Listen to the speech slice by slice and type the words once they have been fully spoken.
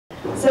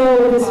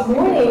So this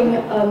morning,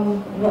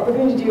 what we're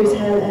going to do is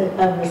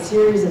have a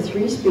series of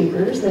 3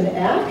 speakers, and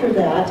after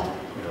that,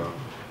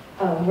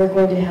 we're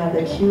going to have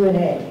a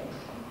Q&A.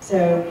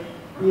 So,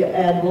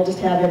 and we'll just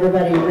have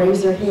everybody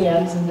raise their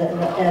hands, and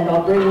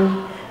I'll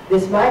bring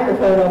this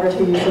microphone over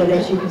to you so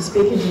that you can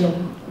speak into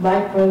the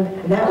microphone,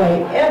 and that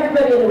way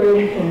everybody in the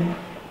room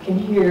can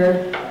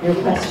hear your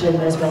question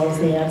as well as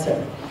the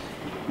answer.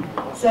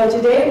 So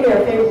today we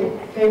are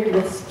favored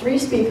with 3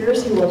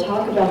 speakers who will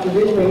talk about the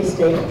Ridgway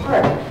State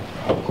Park.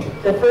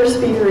 The first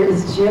speaker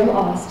is Jim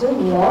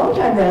Austin,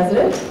 longtime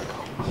resident.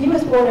 He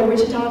was born in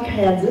Wichita,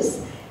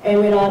 Kansas, and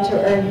went on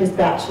to earn his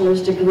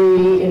bachelor's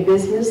degree in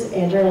business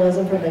and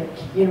journalism from the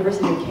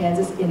University of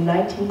Kansas in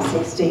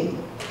 1960.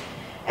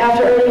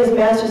 After earning his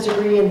master's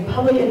degree in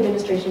public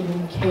administration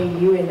from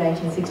KU in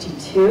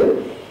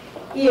 1962,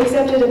 he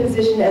accepted a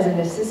position as an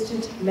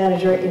assistant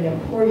manager in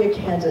Emporia,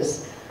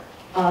 Kansas.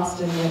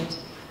 Austin went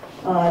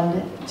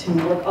on to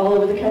work all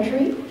over the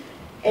country,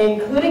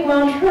 including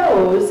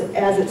Montrose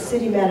as its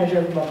city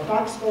manager from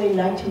approximately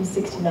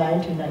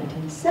 1969 to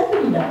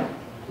 1979.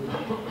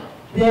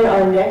 Then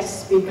our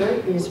next speaker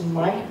is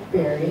Mike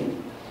Berry,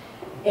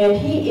 and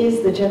he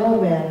is the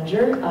general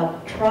manager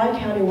of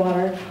Tri-County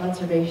Water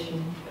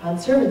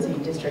Conservancy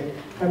District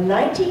from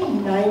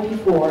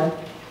 1994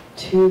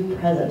 to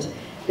present.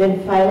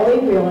 Then finally,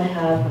 we'll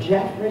have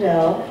Jeff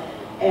Riddell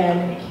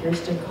and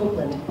Kirsten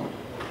Copeland,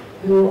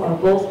 who are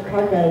both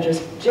park managers.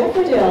 Jeff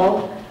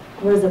Riddell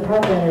was the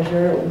park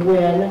manager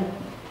when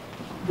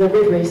the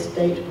Ridgway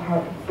State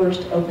Park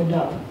first opened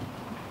up.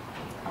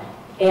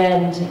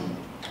 And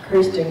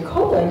Kirsten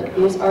Copeland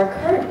is our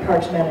current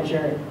parks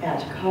manager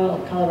at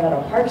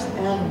Colorado Parks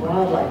and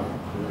Wildlife.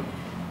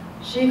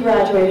 She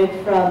graduated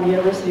from the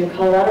University of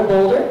Colorado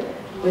Boulder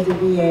with a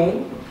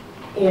BA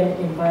in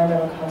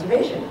environmental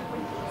conservation.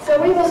 So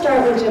we will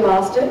start with Jim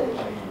Austin.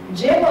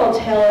 Jim will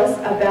tell us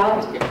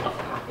about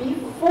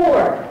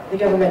before the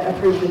government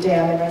approved the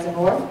dam and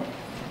reservoir,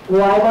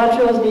 why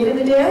Montrose needed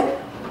the dam,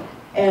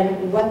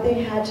 and what they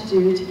had to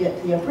do to get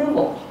the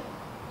approval.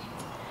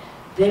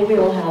 Then we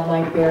will have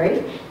Mike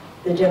Berry,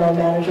 the general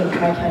manager of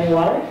Tri-County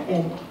Water,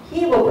 and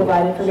he will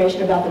provide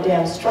information about the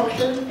dam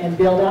structure and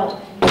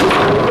build-out,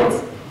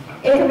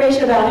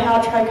 information about how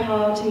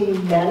Tri-County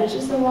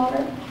manages the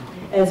water,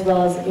 as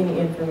well as any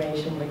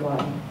information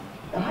regarding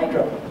the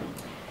hydro.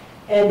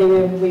 And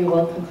then we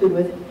will conclude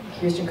with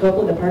Kirsten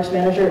Copeland, the parks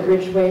manager at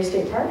Ridgway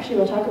State Park. She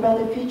will talk about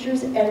the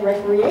features and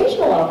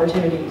recreational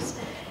opportunities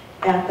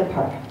at the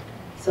park.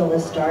 So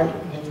let's start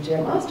with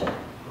Jim Austin.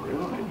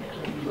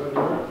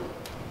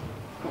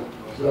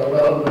 Is that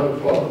loud enough,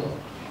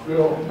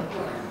 Bill?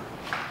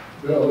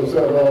 Bill, is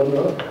that loud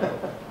enough?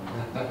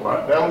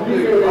 What? That'll You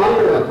do. can't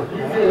hear.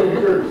 You can't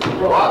hear.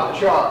 Rock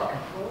chalk.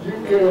 You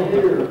can't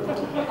hear.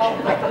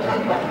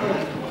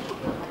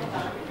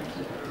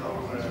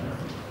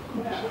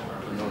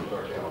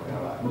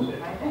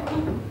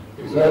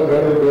 Is that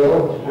better,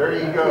 Bill? There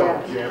you go,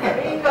 Jim.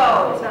 There you go.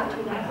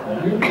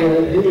 You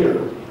can't hear.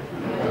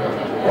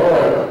 All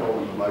right.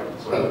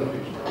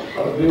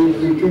 I'll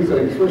do 2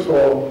 things. First of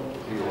all,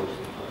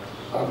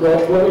 I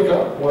brought 20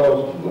 copies. Well,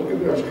 look at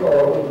this,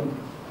 Carl.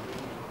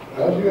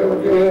 How'd you ever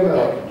get him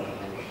out?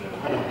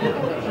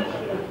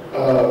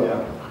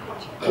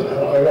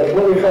 I got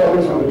 20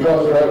 copies of the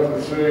contract that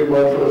the City of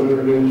Montrose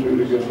entered into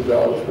to get the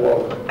Dallas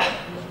water.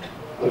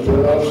 But they're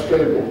not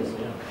stable.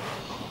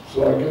 So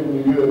I give them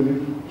to you and you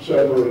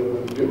separate them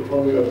and get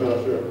 20 of them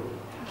out there.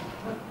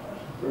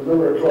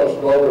 Remember, it costs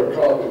 $1 a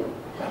copy.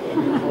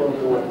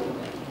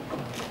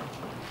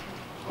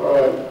 All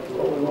right,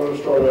 what we want to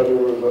start out here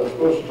with, I was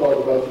supposed to talk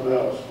about the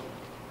mouse.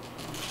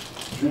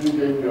 Judy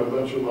gave me a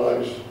bunch of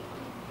mice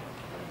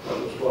on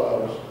his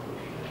files.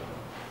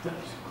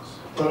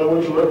 But I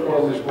went to look for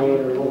them this morning,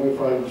 I could only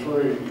find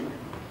 3.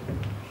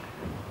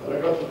 And I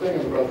got to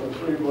thinking about the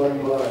 3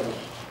 blind mice.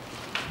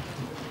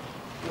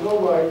 You know,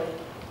 Mike,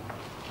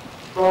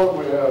 the problem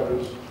we have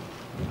is,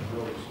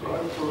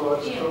 I'm for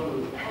us, yeah,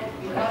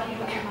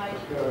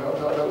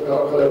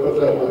 how can I put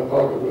that in my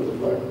pocket with the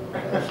mic?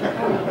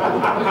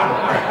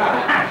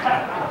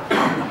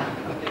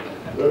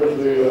 There's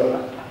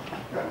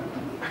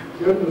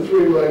give the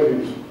 3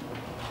 ladies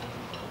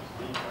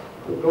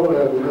that don't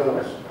have the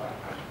mouse.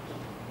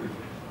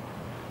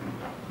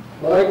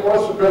 Mike,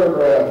 what's the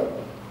paragraph?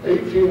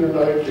 18 or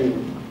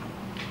 19?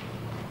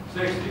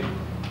 16.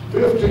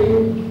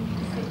 15?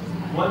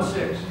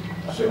 1-6.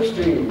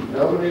 16.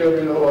 How many of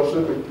you know what's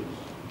in the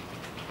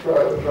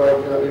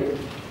Tri-County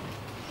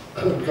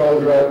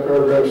contract,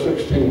 paragraph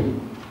 16?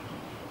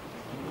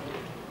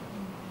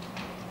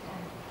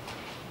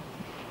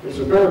 It's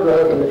a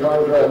paragraph in the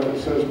contract that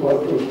says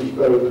Montrose is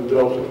better than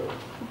Delta.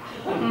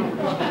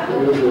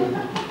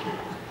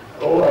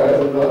 Oh, I had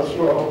it not so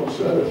wrong and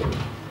said it.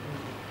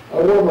 I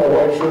wore my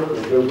white shirt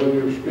because when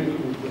you're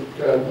speaking with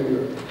Kathy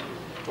or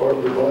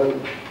Barbara Line,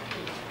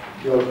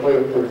 you got to play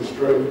it pretty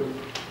straight.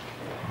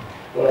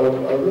 But I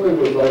really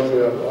would like to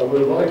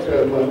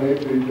have my name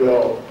be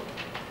Del.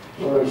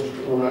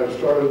 When I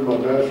started my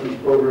master's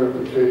program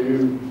at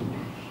KU,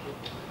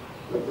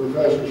 the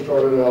professor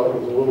started out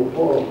with a little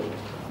poem.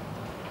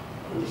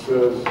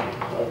 says,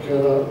 I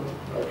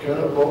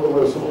cannot blow the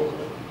whistle,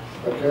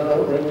 I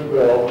cannot ring the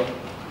bell,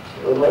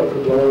 or let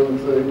the darn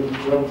thing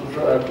jump the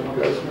track and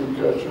guess who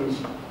catches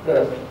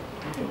heck.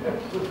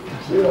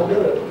 See, I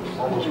did it.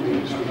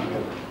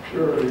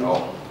 Sure.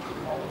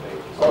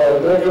 All right,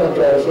 that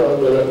contract's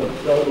on that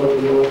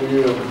gentleman over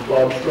here,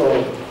 Bob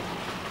Strong.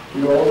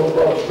 You all know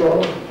Bob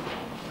Strong?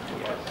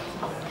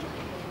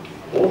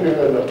 Hold your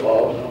hand up,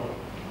 Bob.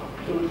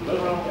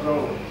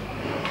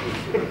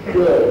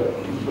 Good.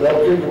 Al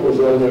Kinker was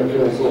on that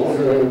council. Hold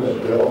your hand up,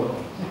 Dale.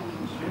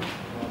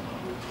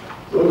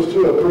 Those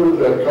two approved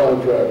that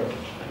contract.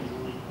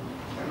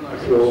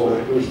 So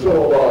they're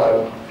still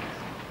alive.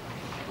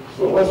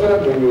 So what's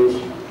happening is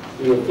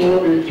the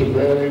authority to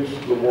manage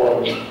the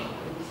water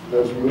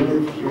has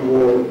moved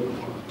toward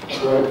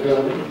Wright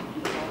County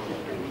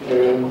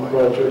and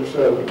Project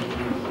 7.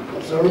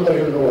 Does everybody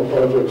here know what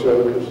Project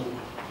 7 is?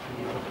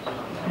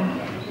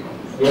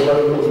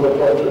 Nobody knows what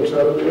Project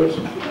 7 is?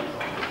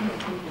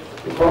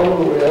 The problem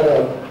that we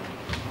have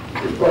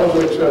is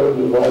Project 7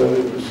 divided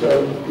into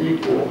 7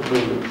 equal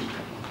units.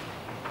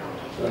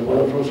 And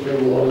Montrose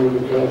came along with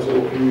the council a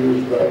few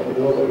years back, and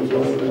nobody's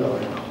on it now.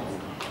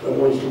 That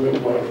wants to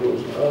make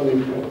Montrose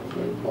unequal,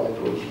 make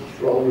Montrose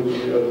stronger than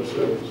the other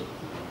cities.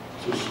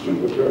 It's a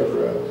stupid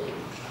paragraph.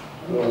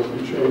 I don't have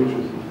to change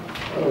it. I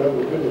don't have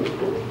opinions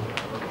for it.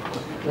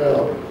 Now,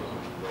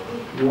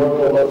 you want to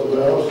know about the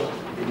mouse?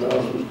 The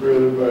mouse was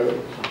created by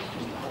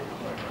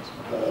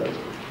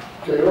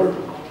Taylor.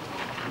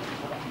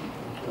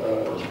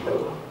 But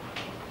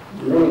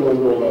you really want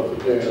to know about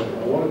the dam.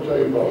 I want to tell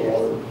you about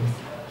water.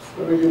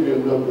 Let me give you a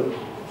number.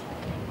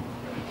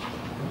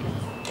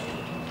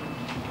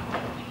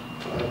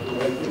 I have to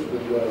write this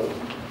down.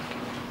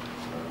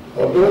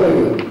 $1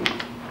 billion.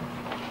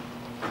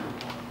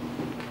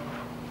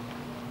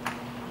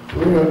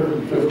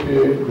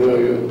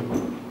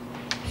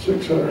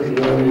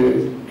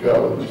 358,698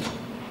 gallons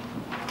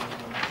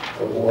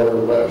of water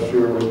last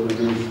year were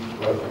produced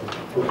by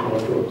Forum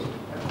Montrose.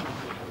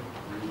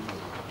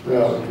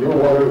 Now, your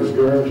water is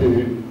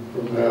guaranteed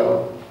from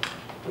now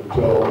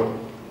until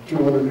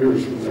 200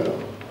 years from now.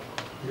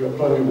 You got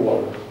plenty of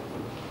water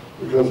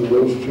because of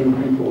those two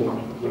people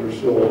that are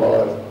still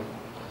alive.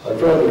 I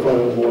tried to find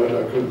them one,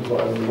 I couldn't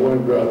find them.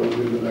 One ground would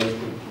be the next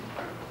one.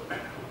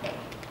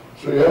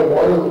 So you have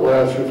water that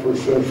lasts you for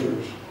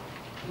centuries,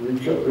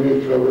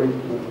 reoccurring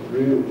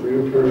in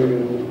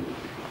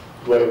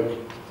the lake.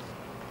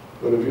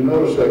 But if you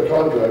notice that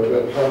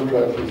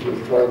contract is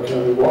with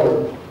Tri-County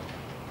Water.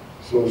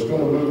 So it's going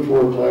to move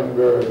toward Mike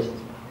Berry.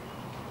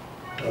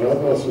 And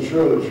I'm not so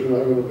sure that you're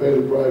not going to pay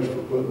the price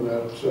for putting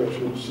that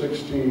section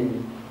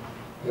 16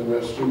 in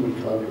that stupid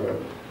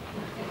contract.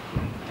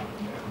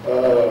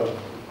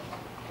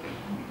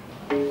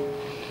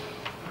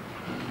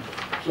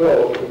 So,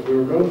 if we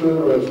were going to do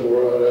the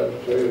reservoir, I'd have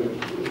to tell you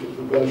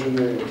a bunch of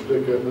names.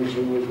 Dick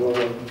Edmondson was one of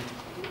them.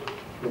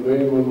 The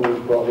main one was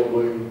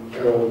probably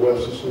Harold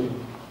Westison.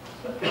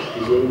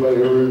 Does anybody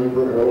here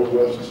remember Harold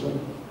Westison?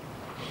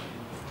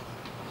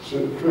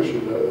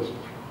 Tricia does.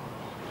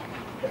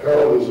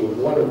 Harold is a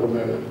wonderful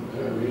man,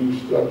 and he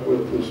stuck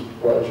with this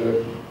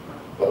project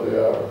by the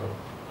hour.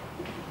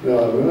 Now,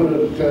 in a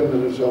minute to 10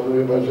 minutes, how many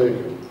have I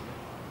taken?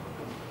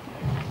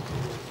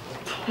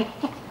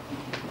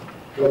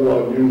 Come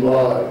on, you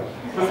lie.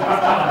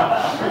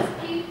 Just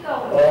keep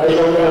going. I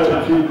don't have to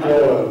keep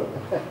going.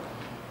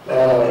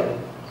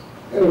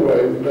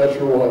 Anyway, that's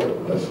your water.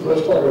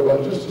 Let's talk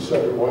about just a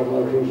second why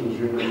Montrose is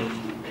unique.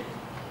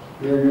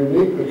 You're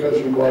unique because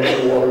you bought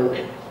the water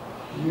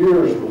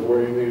years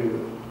before you needed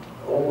it,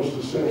 almost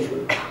a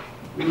century.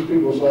 These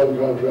people signed a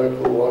contract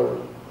for water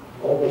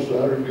almost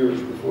 100 years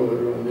before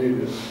they're going to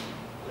need it.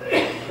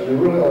 And they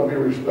really ought to be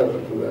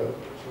respected for that.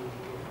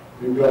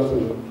 You've got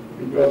the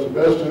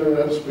best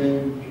internet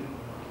speed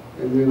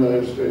in the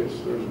United States.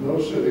 There's no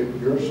city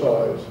your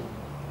size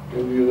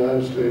in the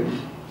United States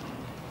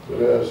that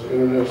has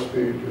internet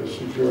speed as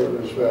secure and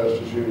as fast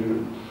as you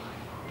do.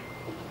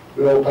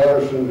 Bill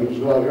Patterson, who's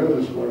not here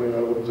this morning,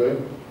 I would think,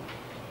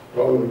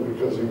 probably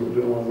because he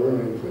didn't want to learn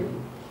anything.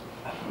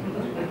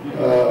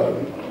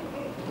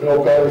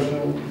 Bill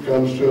Patterson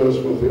comes to us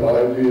with the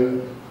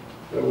idea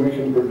that we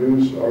can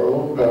produce our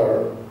own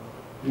power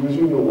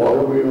using the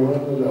water we own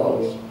in the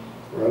Dalles,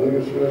 running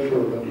it through a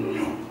turbine,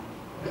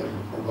 and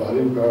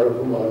providing power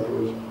from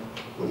Montrose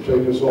would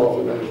take us off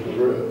the national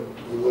grid.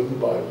 We wouldn't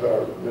buy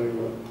power from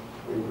anyone.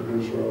 We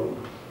produce our own.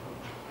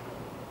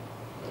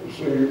 And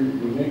so you're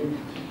unique.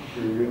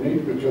 You're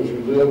unique because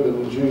you live in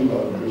the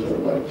G-Mug.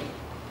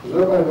 Does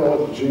everybody know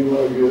what the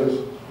G-Mug is?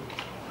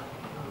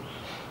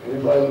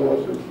 Anybody know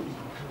what the...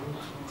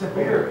 It's a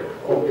beer.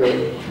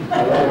 Okay.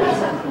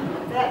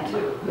 That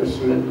too. It's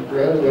the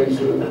Grand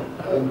Mesa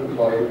and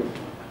Park,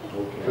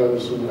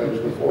 Gunnison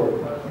National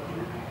Forest.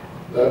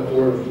 That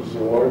forest is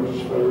the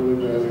largest federally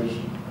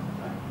managed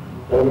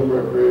public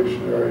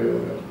recreation area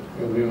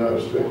in the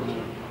United States.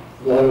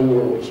 Not in the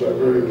world.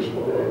 Siberia is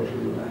more large.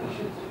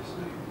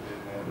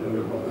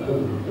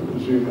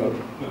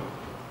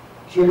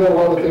 So you got a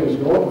lot of things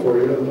going for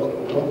you, and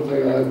one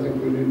thing I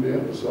think we need to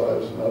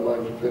emphasize, and I'd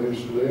like to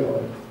finish today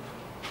on,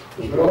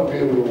 is we ought to be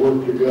able to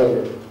work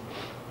together.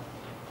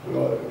 You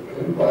know,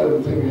 anybody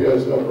that thinks he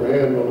has the upper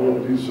hand on one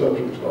of these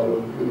subjects ought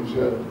to get his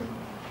head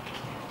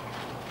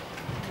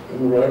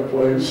in the right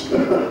place.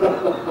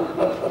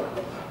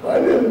 I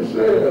didn't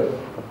say it.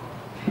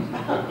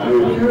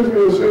 You accused me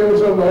of saying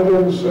something I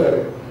didn't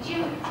say.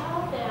 Jim,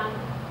 tell them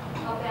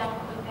about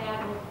the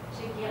battle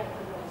to get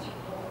the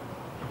reservoir.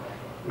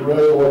 The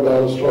reservoir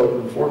battle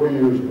started 40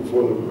 years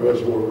before the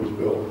reservoir was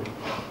built.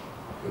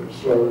 It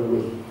started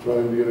with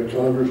trying to get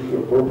Congress to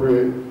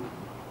appropriate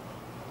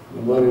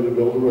the money to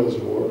build the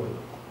reservoir.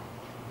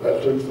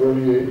 That took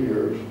 38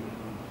 years.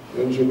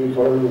 Then Jimmy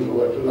Carter was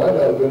elected. I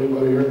doubt if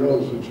anybody here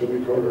knows that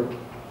Jimmy Carter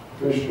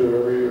fished here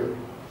every year.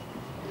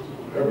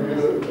 Every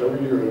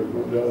year it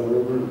went down the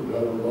river,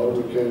 down the bottom of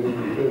the canyon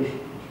and fished.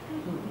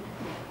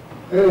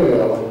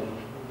 Anyhow,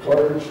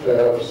 Carter's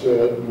staff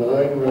said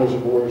 9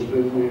 reservoirs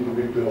didn't need to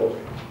be built.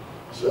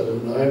 Said the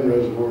 9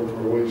 reservoirs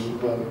were a waste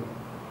of money.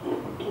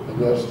 And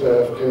that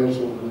staff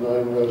canceled the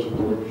 9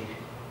 reservoirs,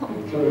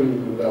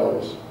 including the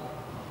Dallas.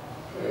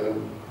 And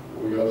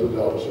we got the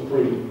Dallas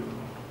approved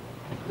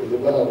with the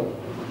battle.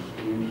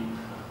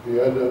 He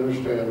had to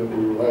understand that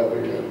we were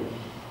laughing at him.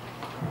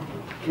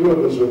 2 of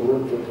us had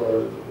worked for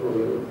Carter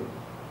earlier,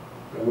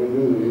 and we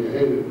knew that he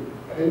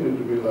hated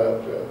to be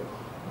laughed at.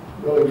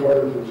 Really,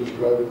 Carter was just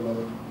driving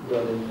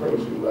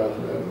crazy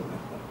laughing at him.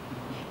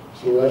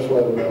 So that's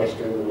why the mouse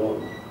came along.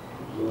 It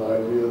was an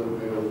idea that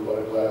made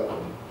everybody laugh.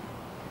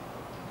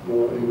 No,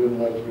 he didn't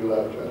like to be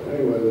laughed at.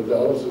 Anyway, the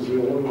Dallas is the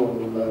only one of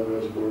the 9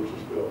 reservoirs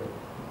is built.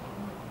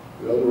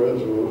 The other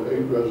reservoir,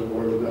 8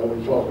 reservoirs, now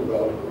we talk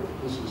about it.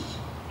 This is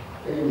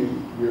 80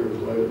 years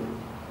later.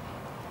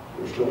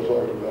 We're still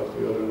talking about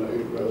the other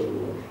 8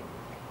 reservoirs.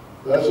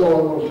 That's all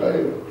I'm going to tell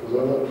you, because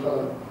I'm out of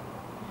time.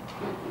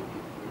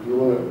 If you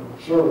want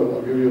to serve it,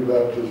 I'll give you a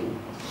baptism.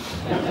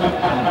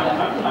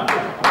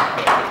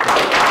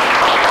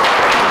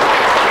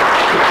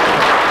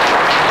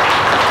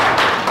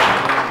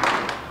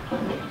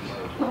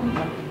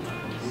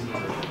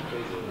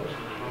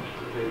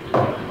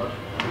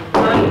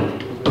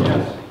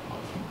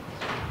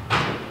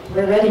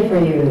 We're ready for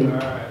you. All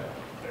right.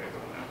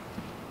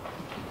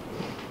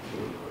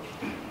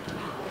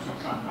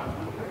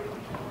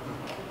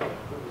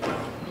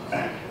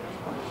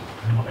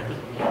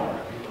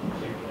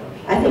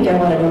 I think I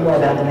want to know more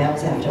about the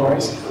mounds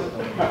afterwards.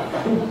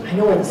 I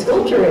know where the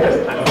sculpture is.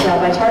 It's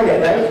not my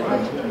target, right?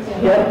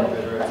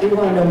 Yep. So you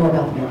want to know more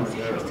about the mounds.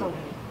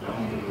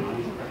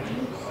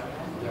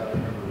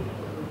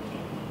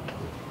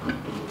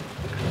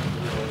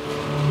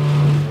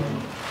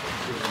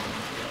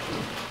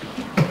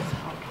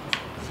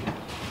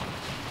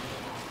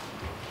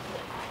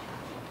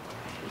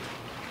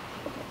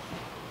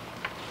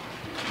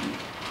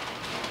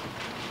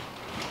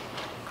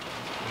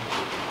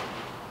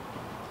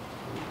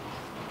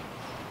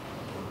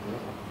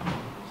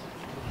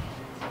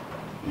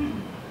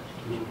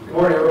 Good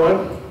morning,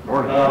 everyone.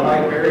 Morning.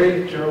 Mike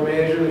Berry, General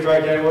Manager of the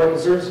Tri-County Water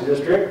Conservancy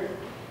District.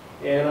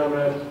 And I'm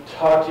going to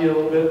talk to you a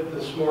little bit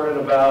this morning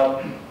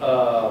about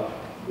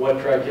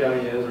what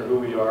Tri-County is or who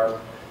we are,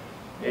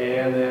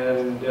 and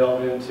then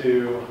delve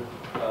into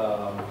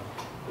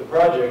the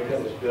project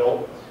that was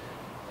built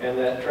and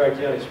that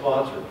Tri-County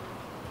sponsored,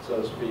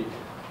 so to speak.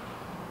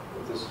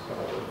 If this is going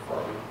to work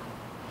for me.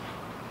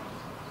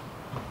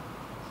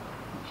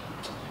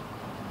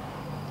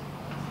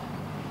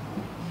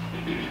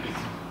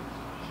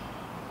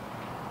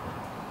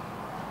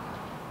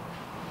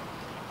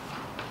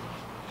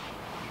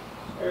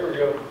 There we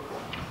go.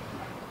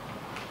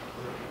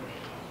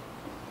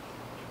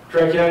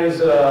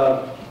 Tri-County's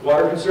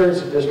Water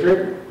Conservancy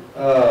District.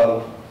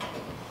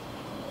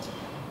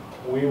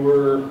 We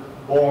were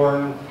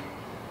born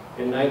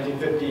in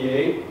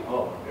 1958.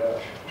 Oh my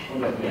gosh.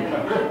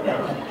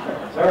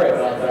 Sorry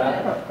about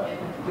that.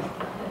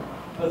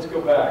 Let's go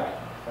back.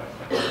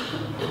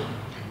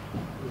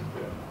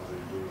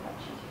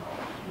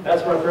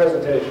 That's my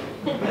presentation.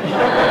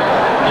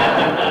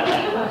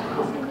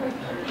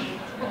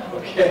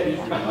 Okay,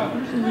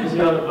 easy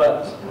on the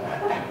buttons.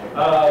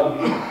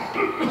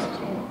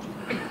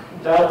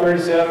 Title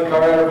 37,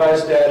 Colorado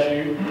Revised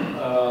Statute,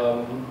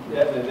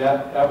 and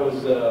that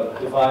was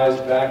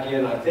devised back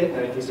in, I think,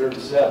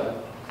 1937.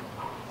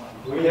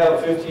 We have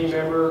a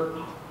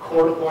 15-member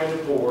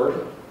court-appointed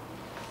board.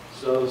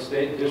 So the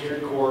state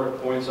district court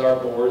appoints our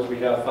boards. We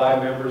have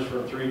 5 members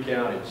from 3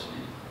 counties,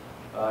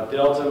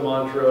 Delta,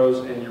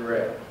 Montrose, and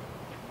Uray.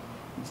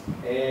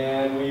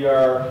 And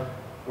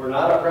we're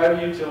not a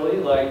private utility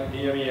like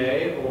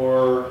DMEA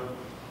or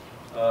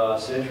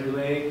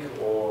CenturyLink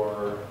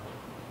or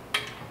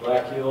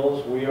Black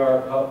Hills. We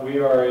are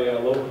a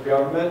local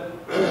government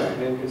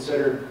and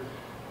considered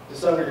to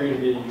some degree to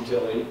be a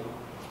utility.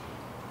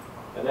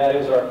 And that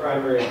is our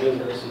primary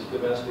business, is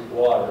domestic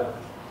water.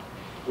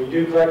 We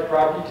do collect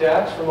property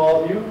tax from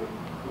all of you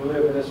who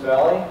live in this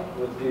valley,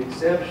 with the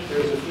exemption.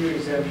 There's a few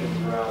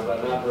exemptions around,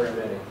 but not very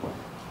many.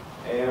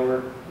 And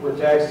we're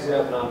tax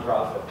exempt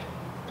nonprofit.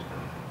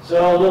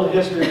 So a little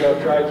history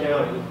of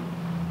Tri-County.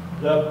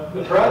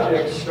 The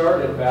project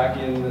started back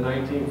in the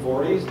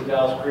 1940s, the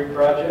Dallas Creek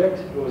Project.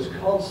 It was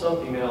called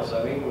something else.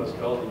 I think it was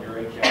called the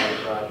irrigation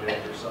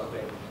project or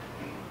something.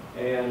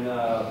 And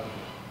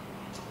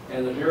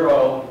the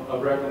Bureau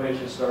of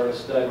Reclamation started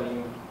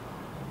studying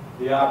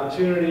the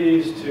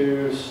opportunities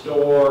to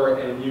store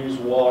and use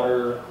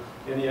water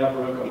in the upper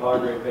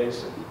Uncompahgre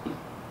Basin.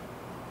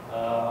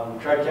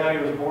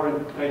 Tri-County was born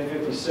in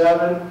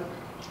 1957.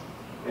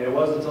 And it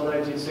wasn't until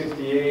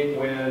 1968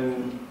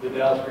 when the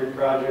Dallas Creek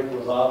Project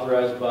was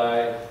authorized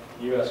by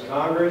U.S.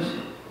 Congress.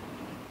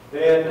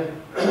 Then,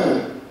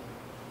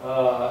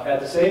 at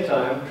the same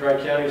time,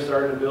 Tri-County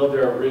started to build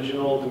their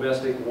original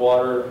domestic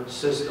water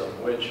system,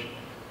 which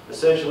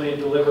essentially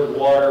delivered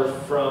water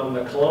from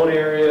the Cologne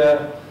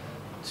area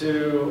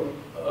to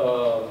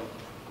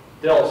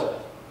Delta.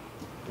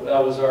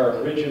 That was our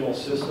original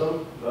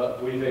system,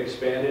 but we've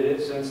expanded it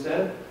since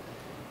then.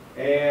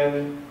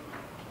 And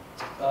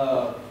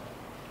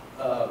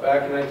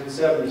back in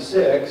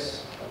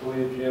 1976, I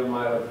believe Jim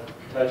might have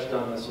touched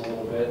on this a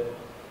little bit,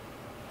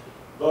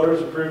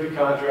 voters approved a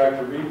contract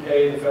to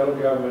repay the federal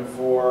government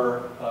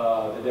for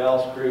the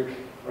Dallas Creek,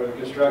 or the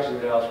construction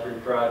of the Dallas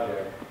Creek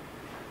project.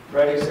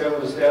 Project 7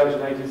 was established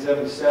in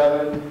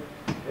 1977.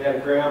 They had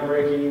a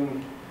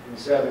groundbreaking in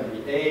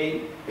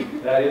 78.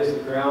 That is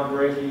the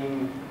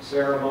groundbreaking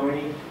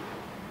ceremony.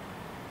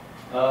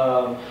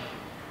 I'm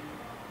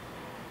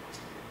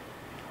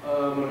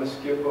going to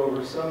skip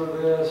over some of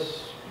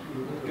this.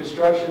 The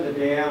construction of the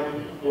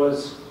dam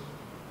was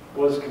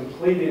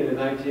completed in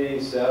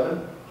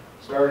 1987,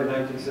 started in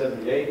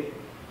 1978,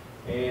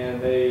 and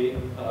they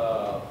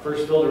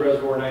first filled the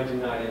reservoir in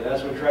 1990.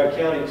 That's when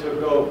Tri-County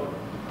took over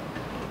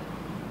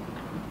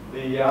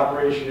the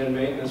operation and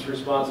maintenance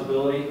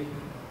responsibility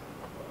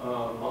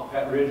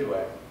at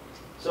Ridgway.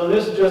 So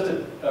this is just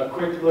a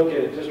quick look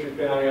at district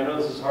boundary. I know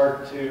this is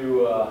hard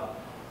to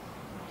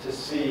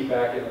see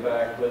back in the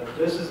back, but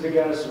this is the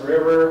Gunnison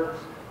River.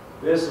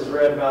 This is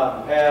Red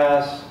Mountain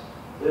Pass.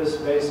 This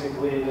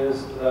basically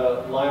is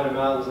the line of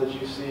mountains that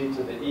you see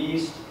to the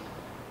east.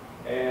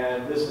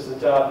 And this is the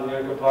top of the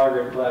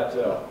Uncompahgre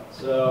Plateau.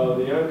 So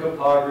the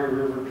Uncompahgre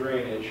River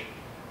drainage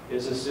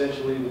is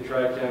essentially the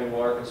Tri-County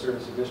Water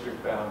Conservancy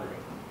district boundary.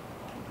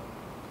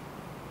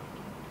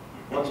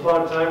 Once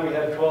upon a time, we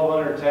had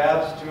 1,200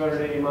 taps,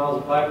 280 miles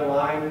of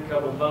pipeline, a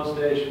couple of pump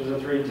stations,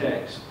 and 3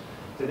 tanks.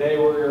 Today,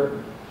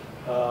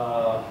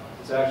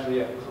 it's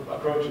actually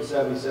approaching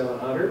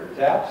 7,700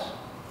 taps,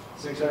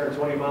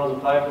 620 miles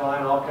of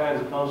pipeline, all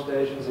kinds of pump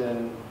stations,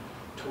 and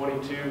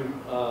 22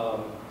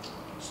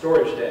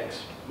 storage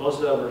tanks.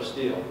 Most of them are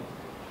steel.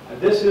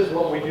 And this is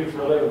what we do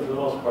for a living for the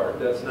most part.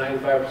 That's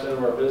 95%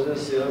 of our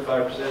business. The other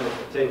 5% is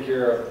to take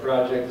care of the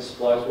project that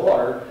supplies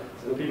water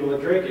to the people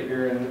that drink it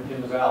here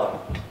in the valley.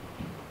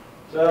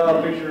 So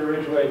a picture of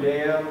Ridgway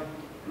Dam.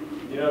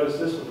 You notice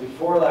this was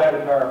before the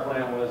hydropower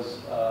plant was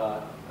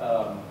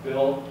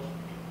built.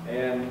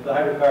 And the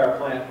hydropower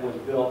plant was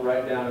built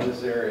right down in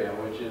this area,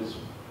 which is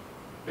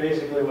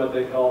basically what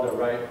they call the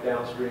right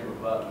downstream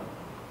of Button.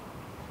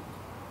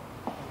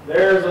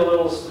 There's a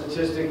little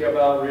statistic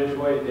about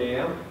Ridgway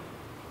Dam.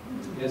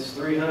 It's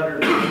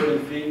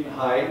 330 feet in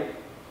height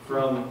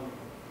from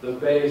the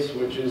base,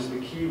 which is the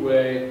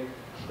keyway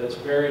that's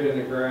buried in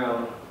the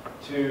ground,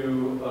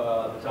 to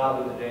the top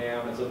of the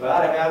dam. It's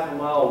about a half a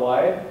mile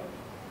wide.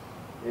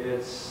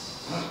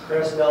 Its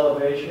crest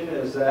elevation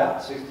is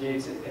at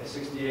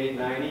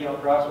 6890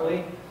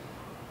 approximately.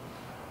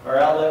 Our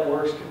outlet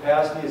works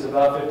capacity is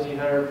about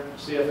 1,500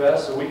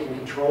 CFS, so we can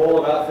control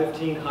about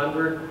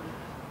 1,500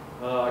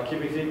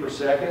 cubic feet per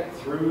second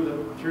through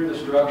the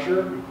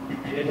structure.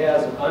 It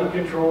has an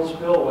uncontrolled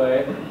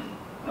spillway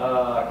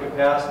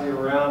capacity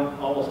around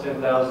almost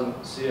 10,000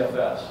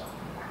 CFS.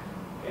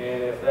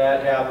 And if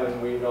that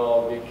happened, we'd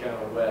all be kind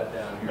of wet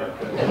down here,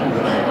 because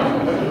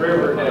the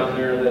river down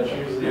there that's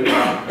usually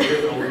about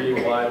 50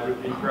 feet wide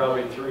would be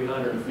probably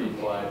 300 feet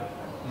wide.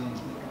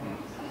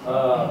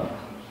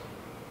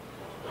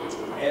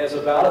 And it's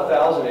about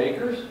 1,000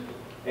 acres,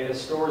 and it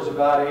stores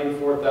about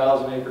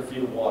 84,000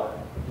 acre-feet of water.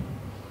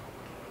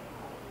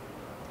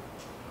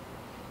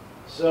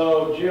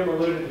 So Jim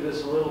alluded to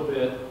this a little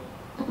bit.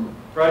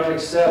 Project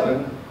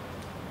 7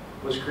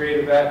 was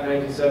created back in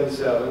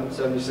 1977,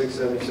 76,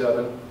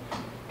 77,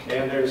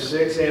 and there's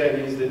 6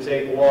 entities that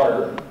take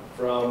water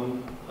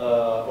from,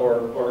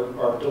 or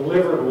are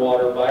delivered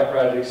water by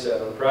Project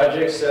 7.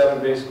 Project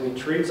 7 basically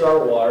treats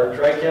our water.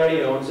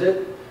 Tri-County owns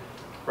it.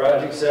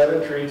 Project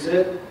 7 treats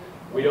it.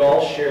 We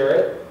all share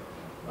it.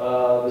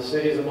 The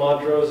cities of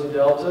Montrose and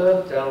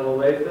Delta, town of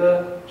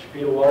Olathe,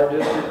 Chipeta Water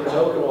District,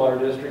 Patoka Water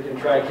District, and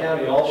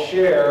Tri-County all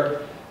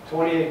share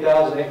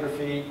 28,000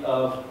 acre-feet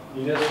of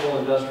municipal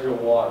industrial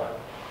water.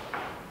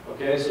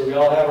 Okay, so we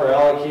all have our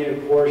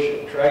allocated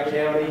portion.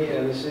 Tri-County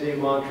and the City of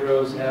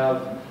Montrose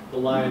have the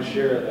lion's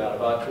share of that,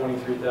 about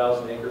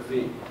 23,000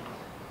 acre-feet.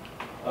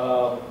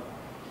 The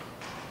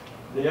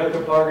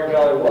Uncompahgre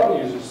Valley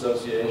Water Users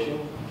Association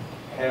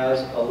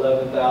has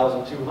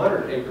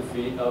 11,200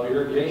 acre-feet of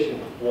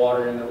irrigation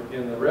water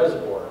in the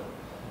reservoir.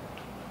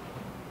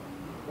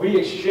 we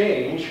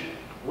exchange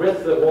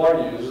with the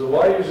water users. The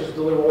water users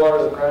deliver water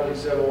to the Project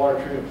 7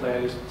 water treatment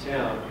plant in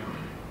town.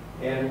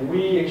 And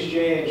we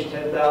exchange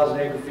 10,000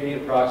 acre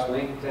feet,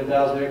 approximately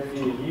 10,000 acre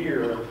feet a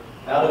year,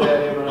 out of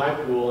that M&I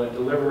pool and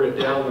deliver it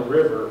down the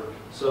river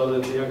so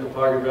that the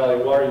Uncompahgre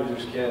Valley water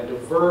users can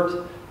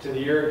divert to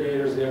the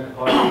irrigators of the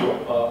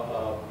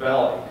Uncompahgre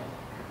Valley.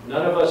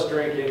 None of us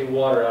drink any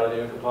water out of the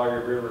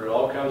Uncompahgre River. It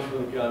all comes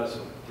from the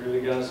Gunnison, through the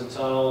Gunnison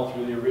Tunnel,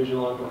 through the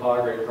original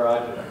Uncompahgre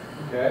project,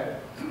 okay?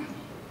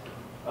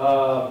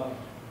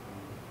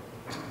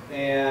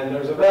 And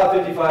there's about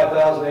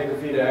 55,000 acre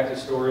feet of active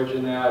storage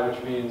in that,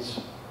 which means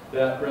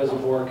that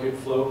reservoir could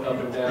float up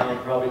and down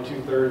probably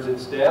 2/3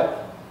 its depth.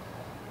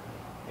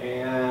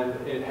 And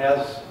it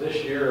has,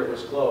 this year it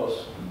was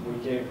close. We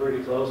came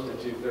pretty close to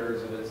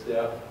 2/3 of its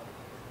depth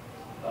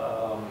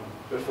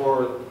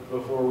before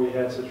we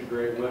had such a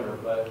great winter.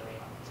 But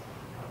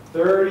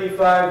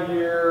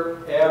 35-year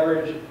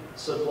average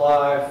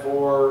supply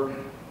for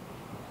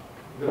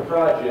the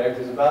project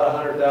is about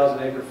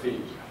 100,000 acre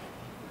feet.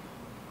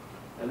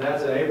 And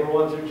that's an April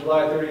 1 through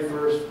July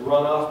 31st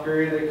runoff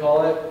period, they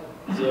call it.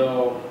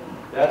 So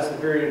that's the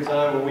period of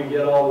time when we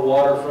get all the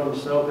water from the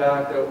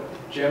snowpack that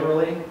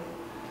generally.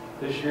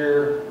 This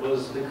year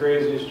was the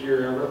craziest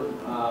year ever.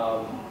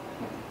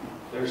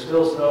 There's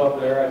still snow up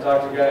there. I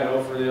talked to a guy in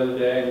Ophir the other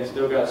day, and he's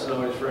still got snow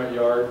in his front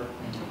yard.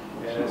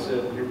 And I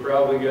said, "You're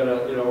probably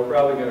gonna, we're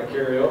probably gonna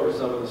carry over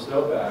some of the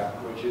snowpack,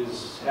 which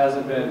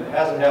hasn't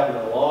happened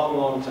in a long,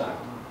 long time."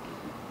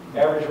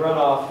 Average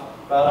runoff,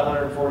 about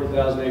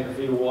 140,000 acre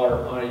feet of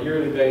water on a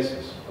yearly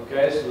basis.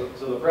 Okay, so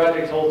the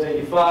project holds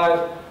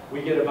 85.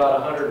 We get about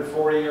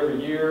 140 every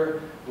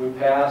year. We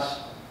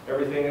pass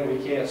everything that we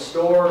can't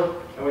store,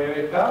 and we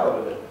make power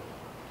with it.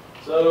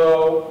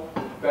 So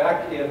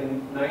back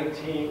in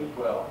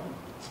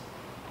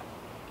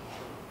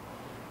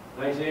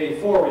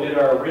 1984, we did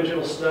our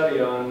original study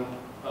on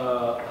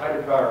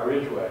hydropower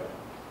Ridgway.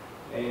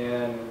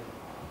 And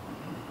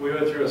we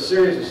went through a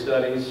series of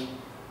studies,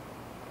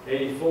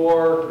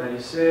 84,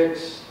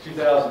 96,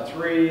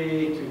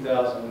 2003,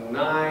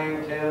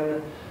 2009,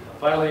 10.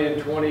 Finally in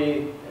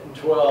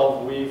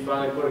 2012, we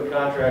finally put a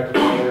contract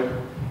together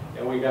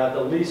and we got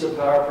the lease of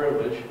power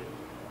privilege,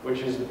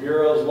 which is the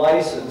Bureau's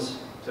license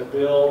to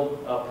build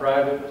a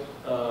private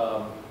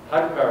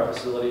hydropower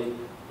facility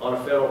on a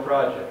federal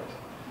project.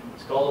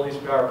 It's called a lease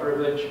of power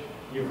privilege.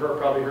 You've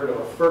probably heard of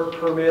a FERC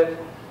permit.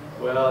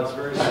 Well, it's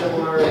very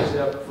similar,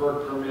 except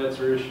FERC permits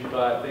are issued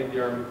by, I think, the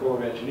Army Corps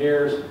of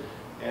Engineers,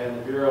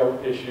 and the Bureau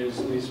issues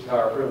lease of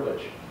power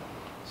privilege.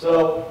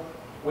 So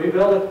we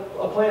built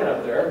a plant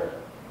up there.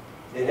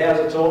 It has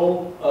a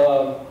total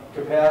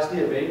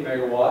capacity of 8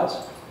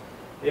 megawatts.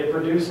 It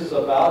produces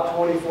about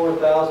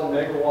 24,000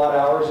 megawatt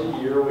hours a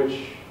year,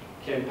 which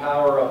can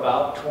power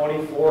about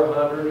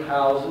 2,400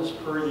 houses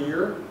per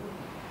year.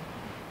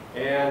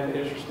 And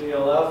interestingly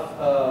enough,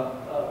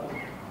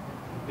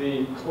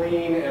 the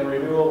clean and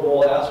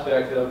renewable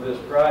aspect of this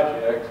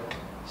project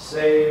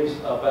saves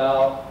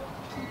about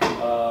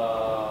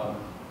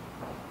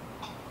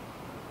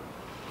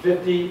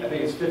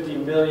 50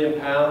 million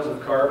pounds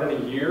of carbon a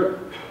year,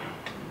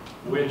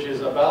 which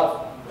is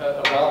about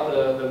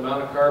the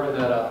amount of carbon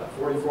that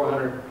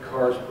 4,400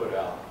 cars put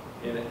out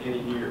in a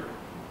year.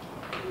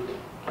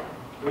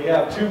 We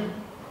have 2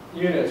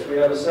 units. We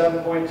have a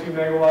 7.2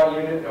 megawatt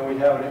unit, and we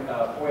have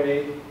a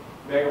 0.8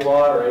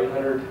 megawatt or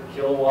 800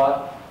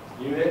 kilowatt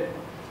unit.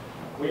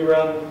 We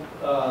run,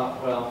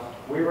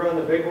 we run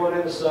the big one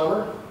in the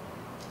summer.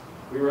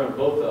 We run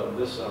both of them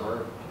this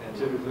summer, and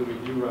typically we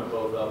do run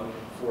both of them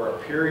for a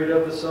period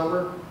of the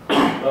summer.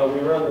 But we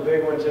run the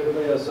big one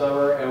typically in the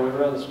summer, and we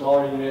run the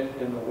smaller unit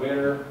in the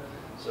winter.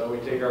 So we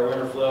take our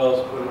winter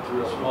flows, put it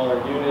through a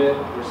smaller unit.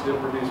 We still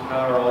produce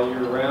power all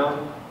year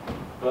round,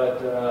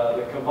 but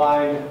the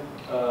combined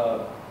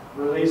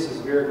releases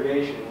of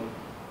irrigation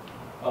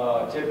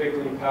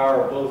typically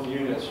power both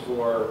units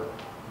for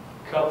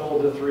a couple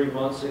to 3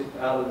 months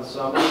out of the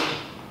summer.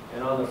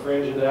 And on the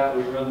fringe of that,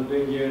 we run the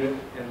big unit,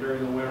 and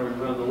during the winter, we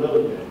run the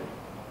little unit.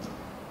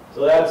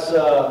 So that's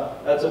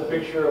a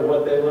picture of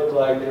what they look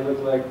like. They look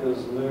like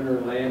those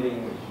lunar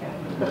landing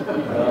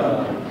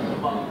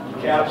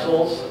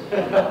capsules.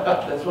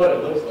 That's what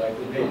it looks like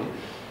to me.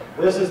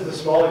 This is the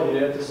smaller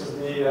unit. This is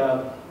the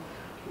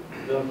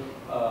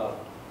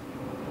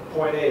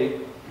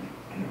 0.8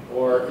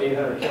 or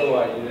 800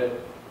 kilowatt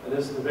unit, and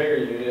this is the bigger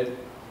unit,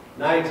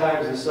 9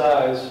 times the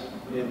size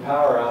in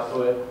power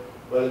output,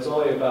 but it's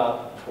only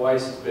about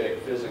twice as big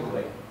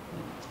physically.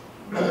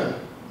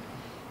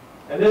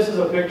 And this is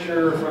a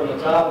picture from the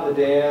top of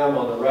the dam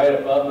on the right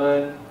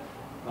abutment,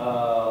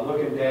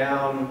 looking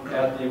down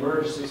at the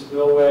emergency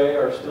spillway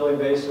or stilling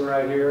basin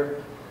right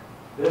here.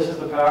 This is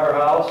the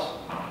powerhouse.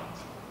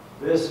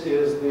 This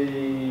is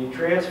the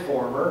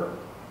transformer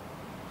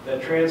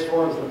that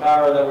transforms the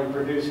power that we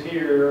produce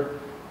here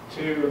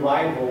to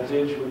line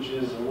voltage, which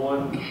is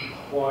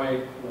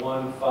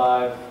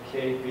 1.15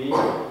 kV.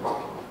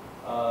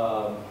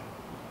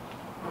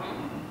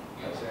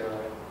 Did I say it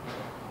right?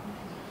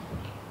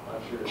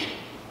 Not sure.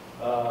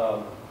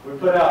 We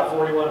put out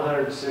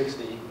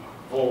 4,160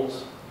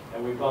 volts,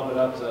 and we pump it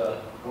up to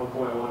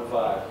 1.15.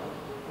 I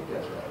think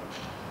that's right.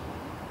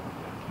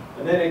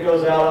 And then it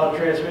goes out on a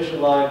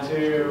transmission line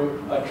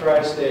to a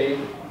tri-state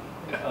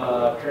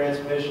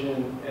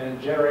transmission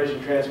and generation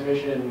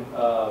transmission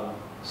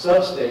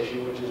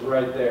substation, which is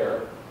right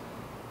there.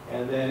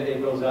 And then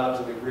it goes out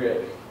to the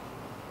grid.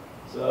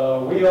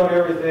 So we own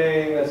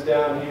everything that's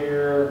down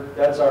here.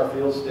 That's our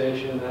field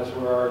station. That's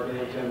where our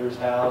game tender's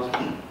housed.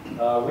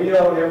 We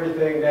own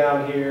everything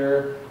down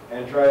here,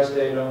 and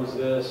Tri-State owns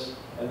this,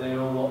 and they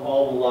own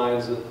all the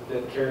lines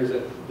that carries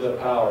the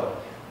power.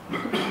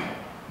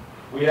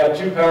 We have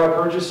two power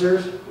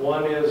purchasers.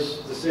 One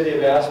is the City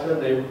of Aspen.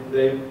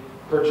 They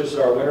purchase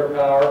our winter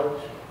power,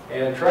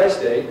 and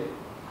Tri-State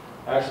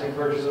actually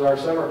purchases our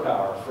summer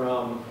power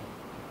from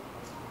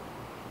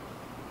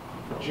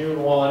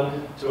June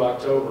 1 to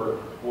October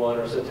 1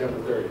 or September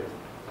 30th.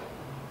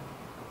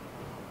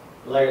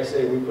 Like I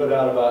say, we put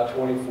out about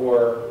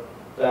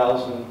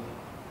 24,000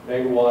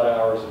 megawatt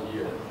hours a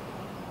year.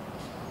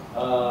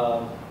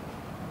 I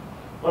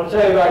want to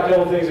tell you about a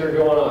couple things that are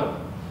going on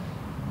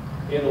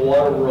in the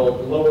water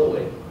world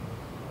locally.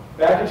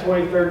 Back in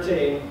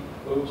 2013,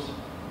 oops,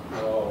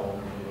 oh,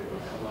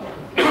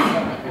 come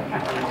on.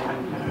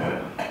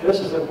 This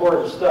is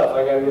important stuff.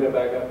 I got to get it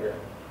back up here.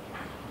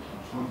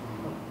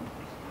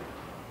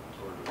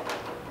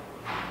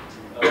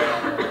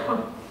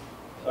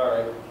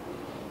 Sorry.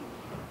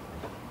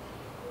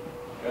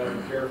 Gotta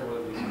be careful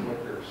with these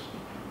clickers.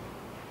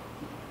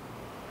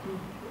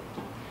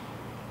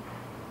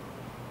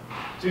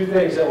 Two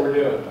things that we're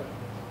doing.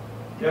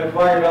 The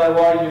Inquired Valley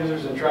Water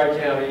Users in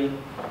Tri-County,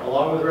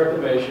 along with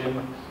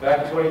Reclamation,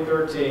 back in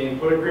 2013,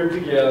 put a group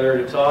together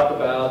to talk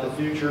about the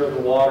future of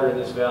the water in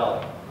this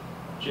valley.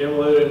 Jim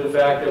alluded to the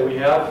fact that we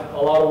have a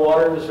lot of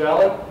water in this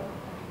valley,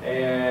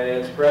 and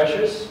it's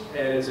precious,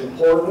 and it's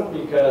important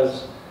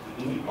because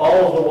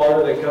all of the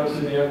water that comes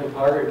to the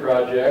Uncompahgre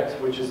project,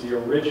 which is the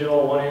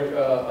original one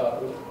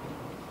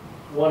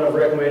of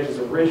Reclamation's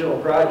original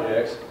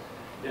projects,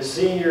 is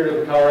senior to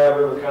the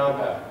Colorado River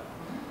Compact.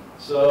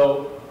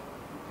 So,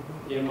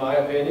 in my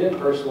opinion,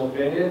 personal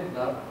opinion,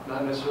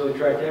 not necessarily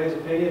Tri-County's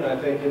opinion, I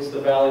think it's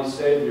the valley's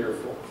savior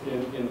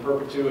in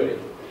perpetuity.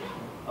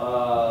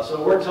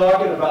 So we're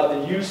talking about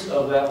the use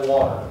of that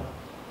water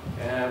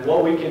and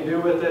what we can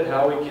do with it,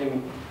 how we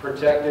can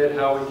protect it,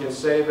 how we can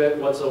save it,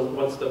 what's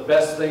the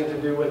best thing to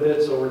do with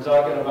it. So we're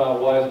talking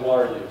about wise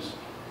water use.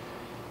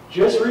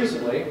 Just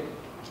recently,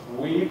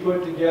 we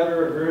put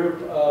together a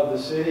group of the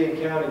city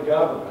and county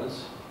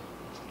governments,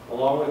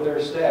 along with their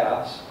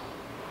staffs,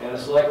 and a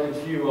selected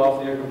few off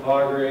the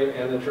Uncompahgre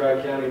and the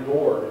Tri-County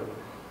Board,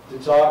 to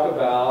talk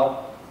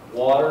about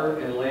water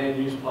and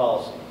land use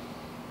policy.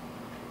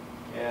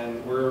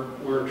 And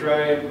we're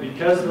trying,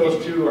 because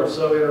those two are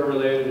so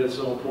interrelated and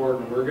so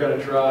important, we're going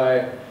to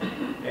try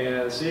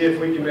and see if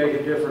we can make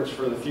a difference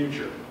for the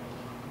future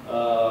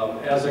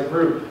as a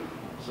group.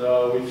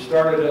 So we've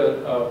started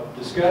a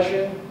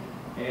discussion,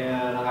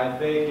 and I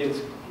think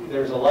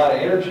there's a lot of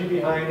energy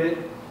behind it.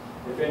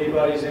 If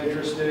anybody's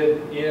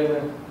interested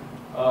in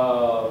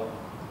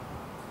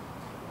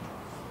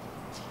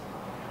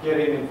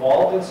getting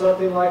involved in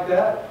something like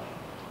that,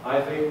 I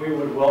think we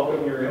would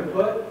welcome your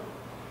input.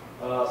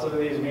 Some of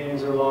these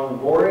meetings are long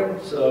and boring,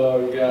 so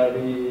you got to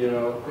be,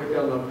 quick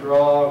on the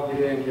draw,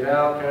 get in, get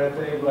out kind of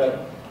thing.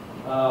 But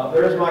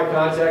there's my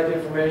contact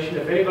information.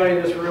 If anybody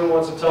in this room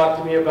wants to talk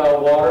to me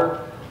about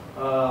water,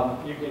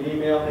 you can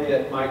email me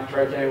at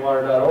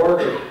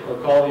mike@tricountywater.org or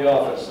call the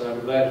office, and I'd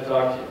be glad to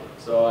talk to you.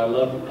 So I'd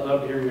love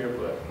to hear your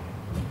input.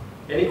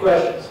 Any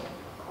questions?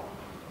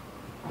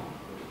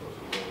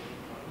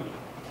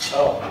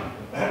 Oh,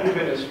 you've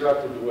been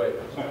instructed to wait.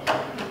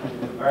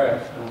 All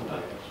right.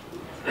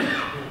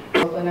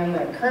 And I'm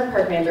the current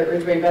park manager at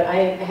Ridgway, but I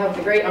have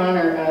the great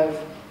honor of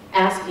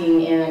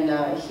asking, and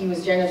he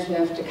was generous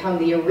enough to come,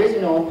 the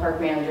original park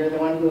manager, the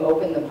one who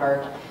opened the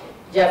park,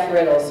 Jeff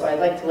Riddle, so I'd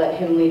like to let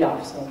him lead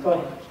off, so go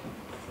ahead.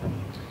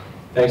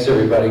 Thanks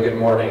everybody, good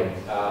morning.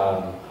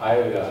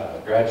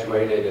 I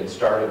graduated and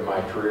started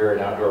my career in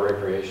outdoor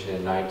recreation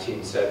in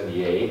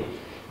 1978.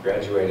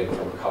 Graduated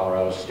from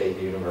Colorado State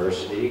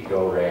University,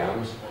 go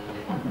Rams.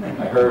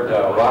 I heard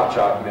Rock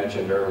Chalk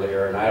mentioned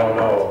earlier, and I don't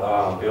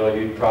know, Bill,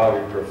 you'd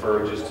probably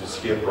prefer just to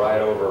skip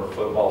right over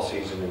football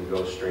season and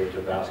go straight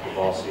to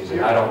basketball season.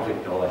 I don't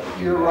think they'll let you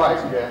do You're that.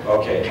 right, Jeff.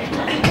 Okay.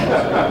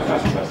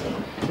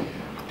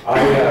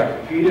 I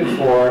competed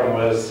for and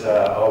was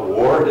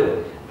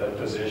awarded the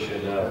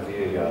position of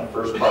the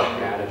first park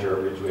manager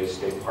at Ridgway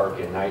State Park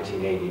in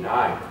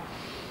 1989.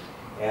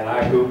 And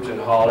I hooped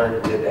and hollered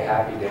and did the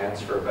happy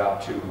dance for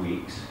about 2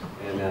 weeks,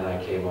 and then I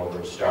came over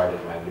and started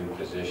my new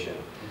position.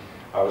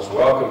 I was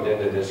welcomed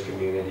into this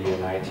community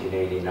in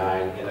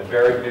 1989 in a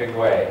very big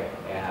way,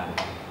 and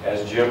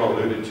as Jim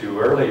alluded to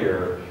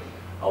earlier,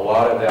 a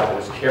lot of that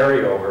was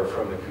carryover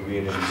from the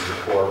community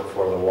support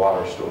for the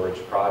water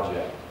storage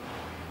project.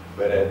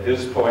 But at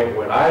this point,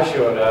 when I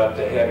showed up,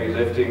 the heavy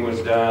lifting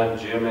was done,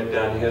 Jim had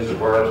done his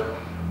work,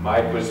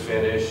 Mike was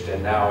finished,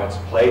 and now it's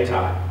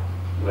playtime.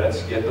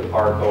 Let's get the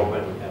park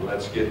open and let's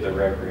let's get the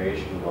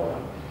recreation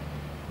going.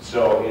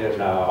 So in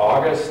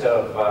August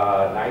of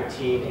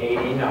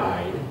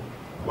 1989,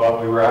 well,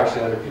 we were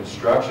actually under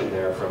construction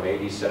there from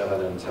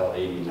 87 until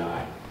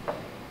 89.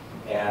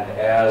 And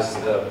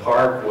as the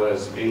park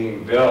was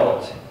being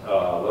built,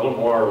 a little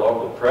more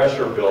local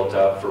pressure built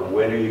up for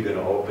when are you going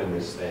to open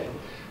this thing.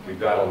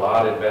 We've got a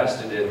lot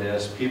invested in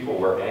this. People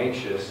were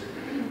anxious.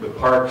 The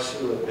parks,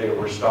 they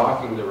were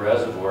stocking the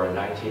reservoir in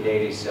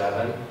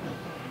 1987.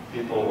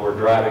 People were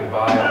driving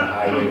by on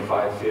Highway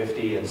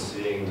 550 and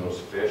seeing those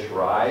fish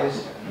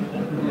rise.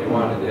 They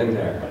wanted in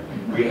there.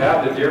 We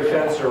have the deer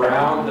fence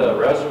around the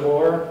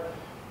reservoir,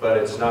 but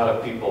it's not a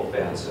people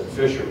fence, and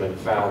fishermen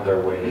found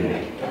their way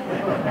in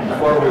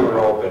before we were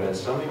open, and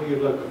some of you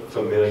look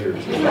familiar to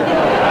me.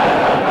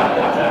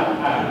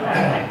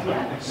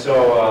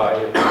 So, are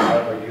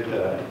you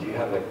the, do you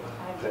have the,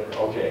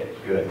 okay,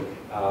 good.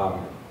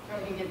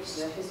 Let me get to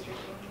the history.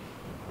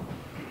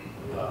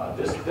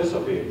 This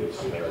will be a good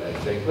start, I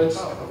think.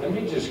 Let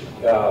me just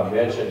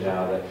mention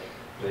now that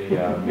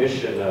the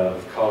mission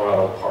of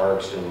Colorado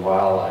Parks and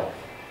Wildlife,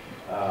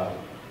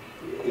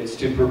 it's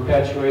to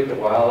perpetuate the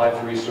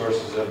wildlife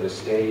resources of the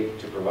state,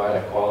 to provide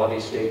a quality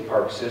state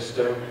park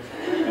system,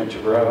 and to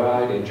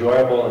provide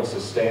enjoyable and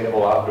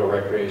sustainable outdoor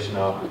recreation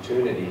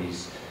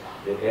opportunities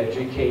that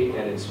educate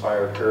and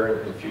inspire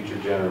current and future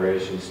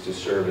generations to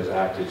serve as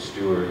active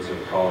stewards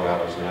of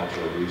Colorado's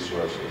natural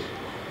resources.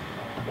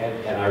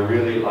 And I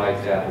really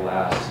like that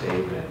last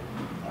statement,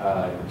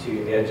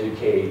 to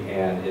educate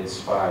and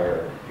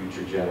inspire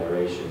future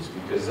generations,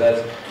 because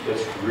that's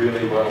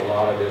really what a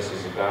lot of this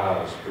is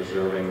about, is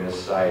preserving this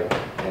site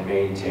and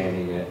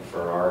maintaining it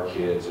for our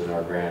kids and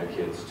our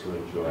grandkids to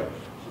enjoy.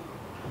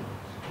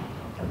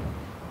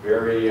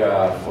 Very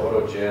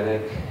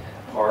photogenic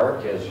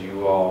park, as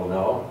you all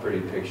know.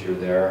 Pretty picture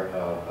there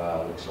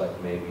of, looks like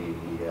maybe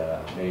the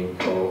main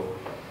cove.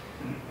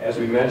 As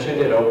we mentioned,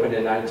 it opened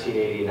in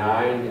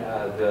 1989.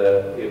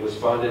 It was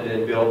funded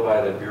and built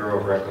by the Bureau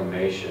of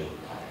Reclamation.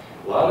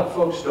 A lot of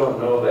folks don't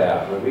know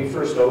that. When we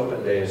first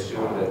opened, they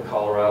assumed that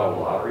Colorado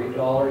lottery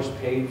dollars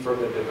paid for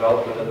the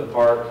development of the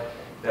park.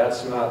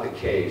 That's not the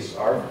case.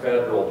 Our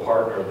federal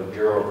partner, the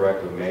Bureau of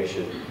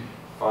Reclamation,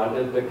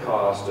 funded the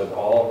cost of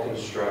all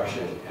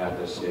construction at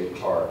the state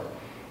park.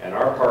 And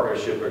our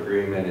partnership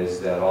agreement is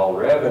that all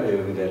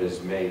revenue that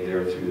is made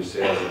there through the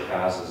sales of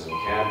passes and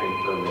camping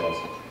permits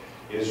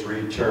is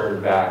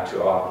returned back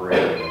to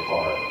operating the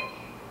park.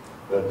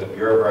 But the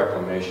Bureau of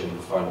Reclamation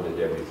funded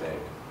everything.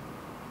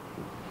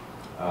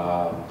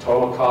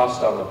 Total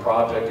cost on the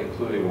project,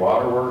 including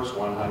waterworks,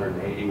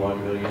 $181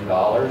 million.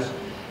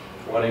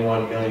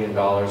 $21 million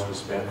was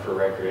spent for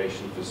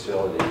recreation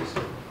facilities.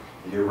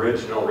 The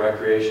original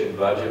recreation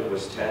budget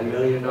was $10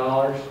 million.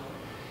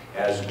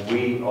 As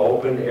we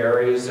opened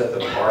areas at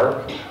the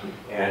park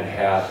and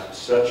had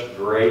such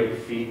great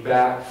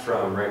feedback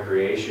from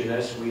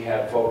recreationists, we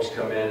had folks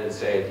come in and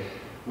say,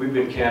 we've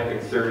been camping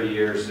 30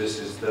 years, this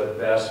is the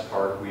best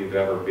park we've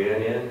ever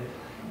been in.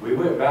 We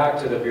went back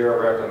to the Bureau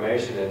of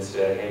Reclamation and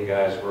said, hey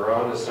guys, we're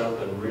on to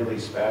something really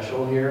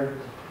special here,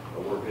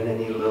 but we're going to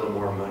need a little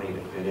more money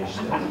to finish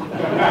this.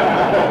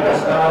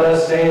 It's not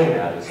us saying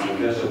that, it's the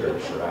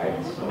visitors, right?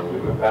 So we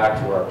went back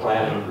to our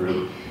planning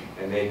group,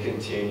 and they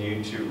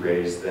continue to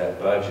raise that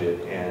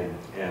budget and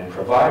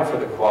provide for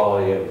the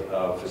quality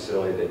of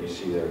facility that you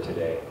see there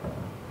today.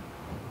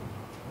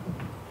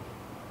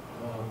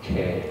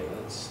 Okay,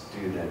 let's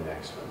do the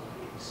next one,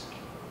 please.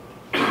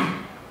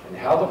 And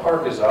how the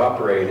park is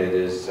operated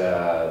is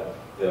the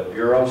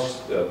Bureau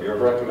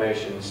of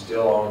Reclamation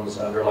still owns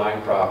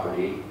underlying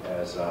property,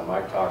 as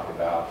Mike talked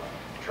about.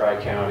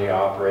 Tri-County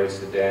operates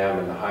the dam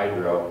and the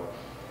hydro.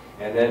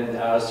 And then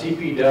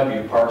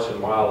CPW, Parks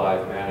and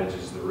Wildlife,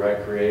 manages the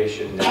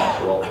recreation,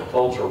 natural, and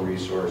cultural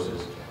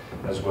resources,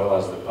 as well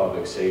as the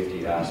public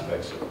safety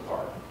aspects of the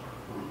park.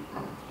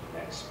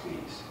 Next,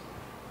 please.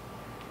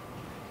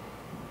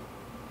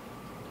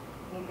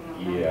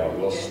 Yeah,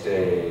 let's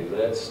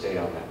stay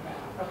on that map.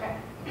 Okay.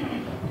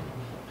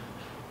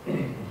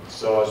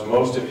 So as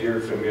most of you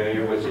are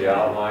familiar with the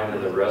outline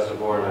of the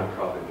reservoir, and I'm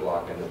probably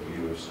blocking the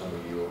view of some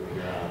of you over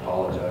here, I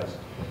apologize.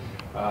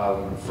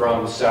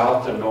 From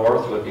south to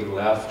north, looking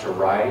left to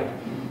right,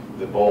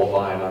 the bold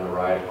line on the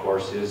right, of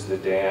course, is the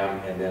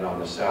dam, and then on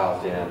the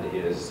south end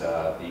is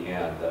the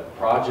end. The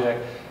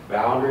project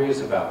boundary is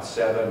about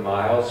 7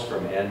 miles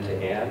from end to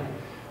end.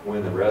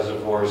 When the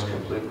reservoir is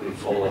completely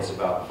full, it's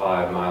about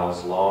 5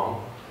 miles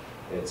long.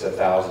 It's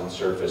 1,000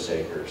 surface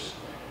acres.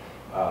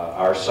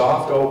 Our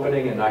soft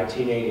opening in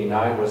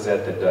 1989 was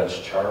at the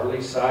Dutch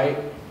Charlie site.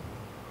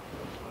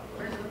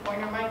 Where's the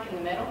pointer, Mike, in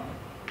the middle?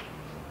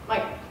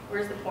 Mike,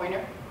 where's the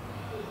pointer?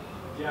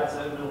 Yeah, it's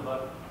that middle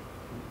button.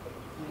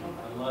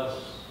 Unless,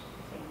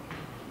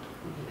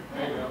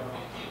 there you go.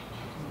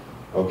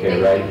 Okay,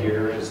 right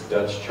here is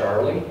Dutch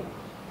Charlie.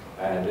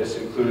 And this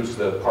includes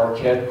the park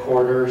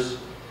headquarters,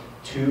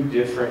 2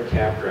 different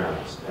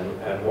campgrounds.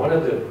 And one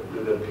of the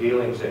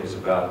appealing things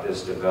about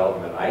this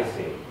development, I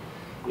think,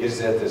 is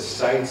that the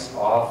sites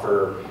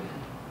offer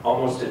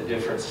almost a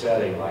different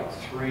setting, like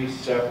 3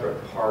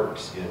 separate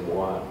parks in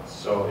one.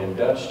 So in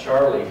Dutch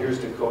Charlie, here's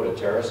Dakota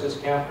Terraces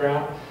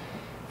Campground.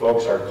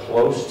 Folks are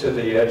close to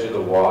the edge of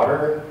the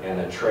water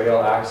and a trail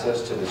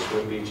access to the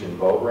swim beach and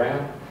boat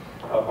ramp.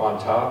 Up on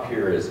top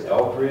here is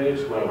Elk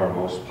Ridge, one of our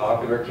most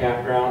popular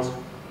campgrounds.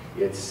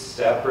 It's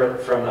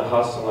separate from the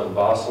hustle and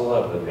bustle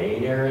of the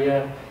main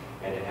area,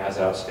 and it has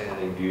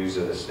outstanding views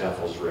of the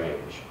Sneffels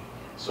Range.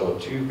 So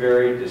 2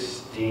 very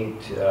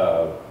distinct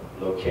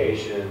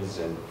locations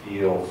and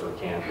feel for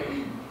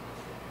camping.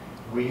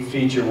 We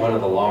feature one of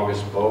the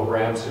longest boat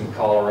ramps in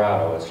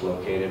Colorado. It's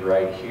located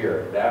right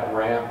here. That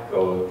ramp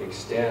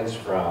extends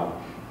from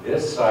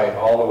this site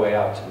all the way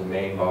out to the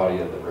main body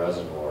of the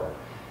reservoir.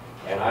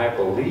 And I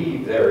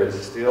believe there is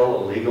still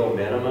a legal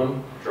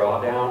minimum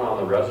drawdown on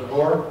the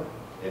reservoir,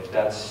 if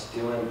that's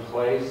still in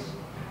place.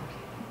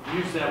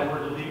 Use that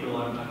word illegal,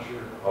 I'm not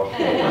sure.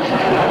 Okay.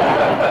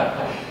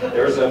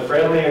 There's a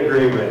friendly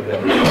agreement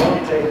that we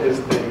won't take this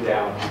thing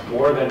down.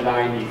 More than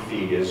 90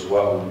 feet is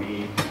what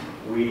we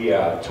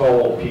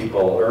told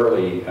people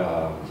early.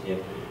 And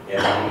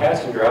we had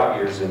some drought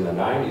years in the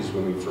 90s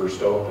when we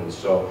first opened.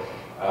 So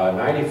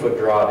 90-foot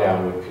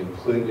drawdown would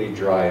completely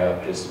dry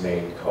up this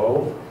main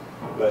cove,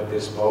 but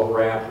this boat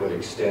ramp would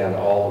extend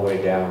all the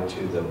way down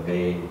to the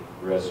main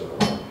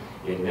reservoir.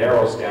 It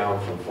narrows down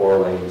from 4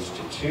 lanes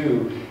to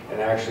 2 and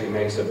actually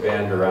makes a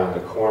bend around the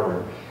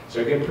corner.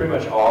 So you can pretty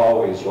much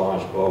always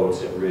launch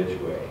boats at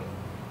Ridgway.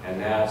 And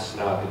that's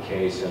not the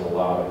case in a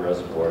lot of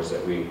reservoirs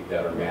that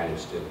are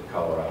managed in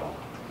Colorado.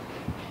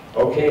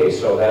 Okay,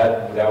 so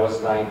that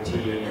was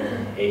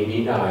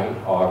 1989,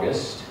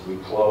 August. We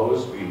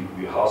closed,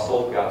 we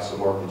hustled, got some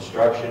more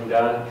construction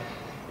done,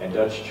 and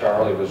Dutch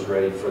Charlie was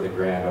ready for the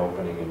grand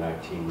opening in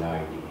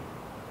 1990.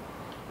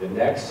 The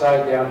next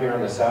site down here on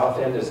the south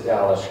end is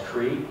Dallas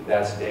Creek.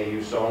 That's day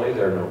use only.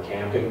 There's no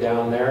camping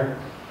down there.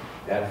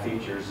 That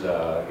features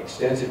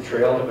extensive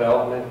trail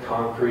development,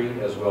 concrete,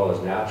 as well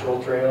as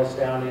natural trails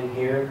down in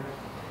here.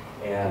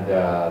 And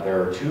there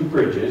are 2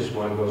 bridges.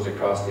 One goes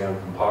across the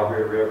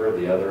Uncompahgre River,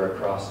 the other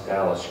across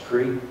Dallas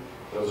Creek.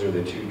 Those are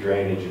the 2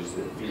 drainages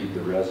that feed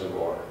the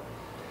reservoir.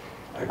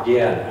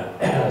 Again,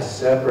 a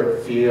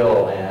separate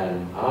feel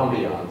and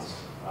ambiance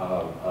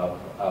of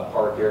a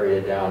park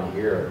area down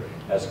here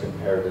as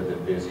compared to the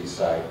busy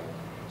site.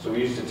 So we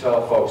used to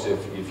tell folks,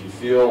 if you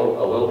feel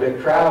a little bit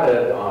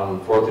crowded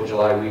on 4th of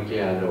July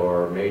weekend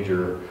or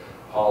major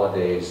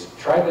holidays,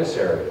 try this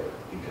area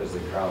because the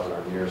crowds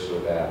aren't near so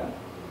bad.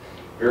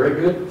 Very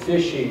good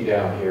fishing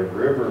down here,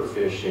 river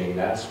fishing.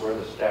 That's where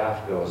the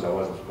staff goes. I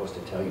wasn't supposed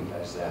to tell you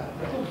guys that.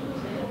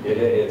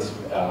 It's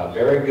a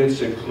very good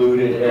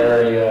secluded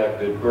area,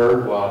 good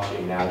bird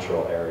watching,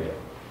 natural area.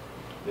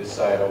 This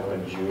site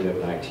opened June of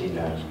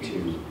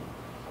 1992.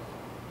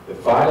 The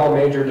final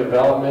major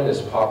development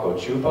is Paco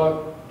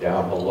Chupac,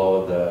 down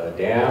below the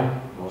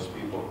dam. Most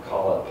people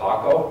call it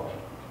Paco,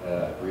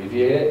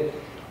 abbreviated.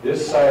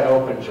 This site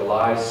opened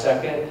July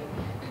 2nd,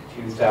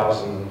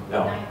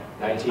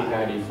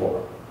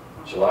 1994.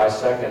 July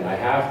 2nd. I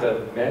have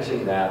to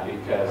mention that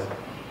because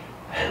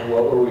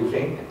what were we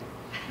thinking?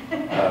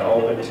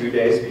 Opened 2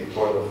 days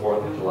before the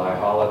 4th of July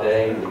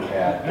holiday. We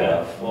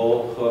had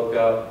full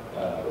hookup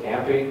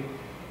camping.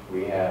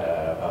 We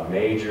had a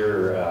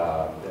major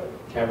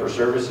Camper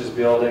Services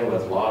building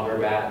with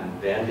laundromat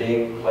and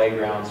vending,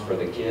 playgrounds for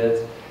the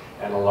kids,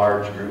 and a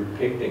large group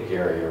picnic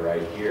area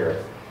right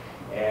here.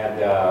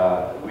 And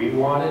we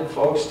wanted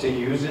folks to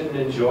use it and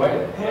enjoy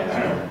it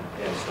and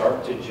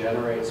start to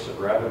generate some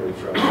revenue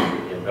from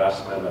the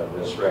investment of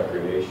this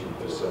recreation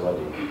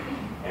facility.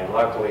 And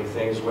luckily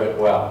things went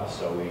well,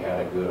 so we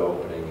had a good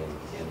opening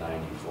in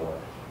 94.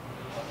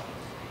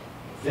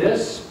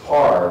 This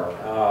park,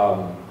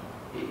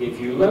 if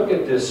you look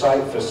at this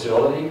site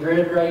facility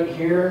grid right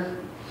here,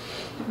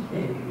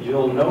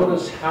 you'll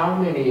notice how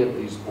many of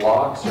these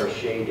blocks are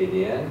shaded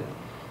in,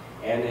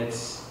 and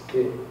it's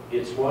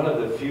one of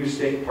the few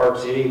state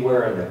parks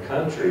anywhere in the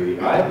country,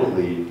 I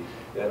believe,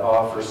 that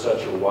offers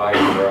such a wide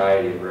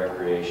variety of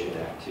recreation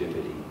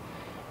activity.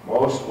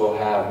 Most will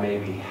have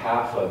maybe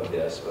half of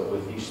this, but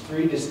with these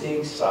 3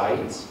 distinct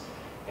sites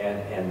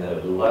and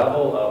the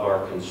level of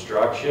our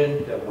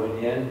construction that went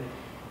in,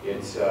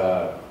 it's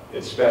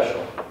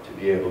special to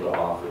be able to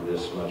offer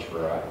this much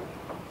variety.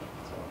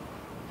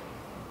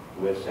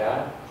 With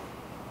that,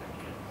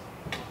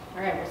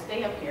 All right, we'll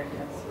stay up here.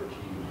 over to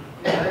you.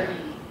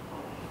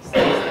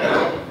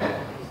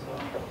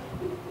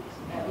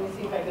 Let me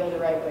see if I go the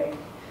right way.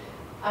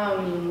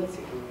 Let's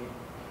see.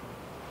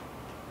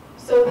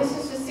 So this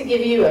is just to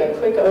give you a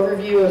quick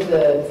overview of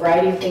the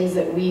variety of things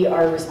that we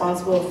are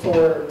responsible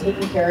for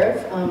taking care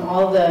of.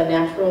 All the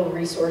natural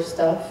resource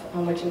stuff,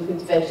 which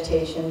includes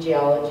vegetation,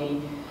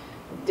 geology,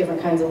 different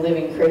kinds of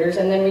living critters,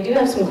 and then we do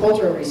have some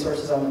cultural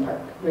resources on the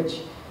park,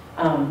 which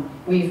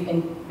we've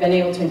been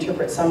able to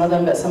interpret some of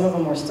them, but some of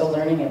them we're still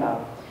learning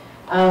about.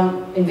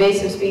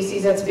 Invasive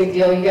species, that's a big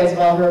deal. You guys have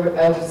all heard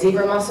of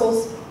zebra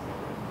mussels.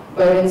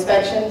 Boat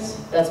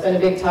inspections, that's been a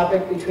big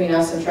topic between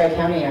us and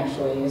Tri-County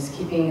actually, is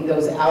keeping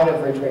those out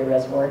of Ridgway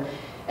Reservoir.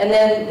 And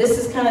then this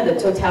is kind of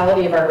the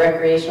totality of our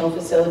recreational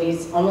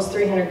facilities, almost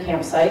 300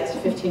 campsites,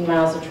 15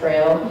 miles of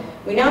trail.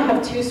 We now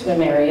have 2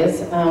 swim areas.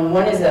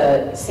 One is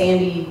a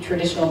sandy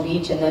traditional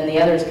beach, and then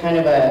the other is kind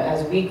of a,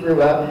 as we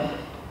grew up,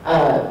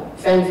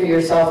 fend for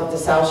yourself at the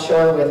South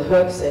Shore with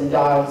hooks and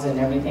dogs and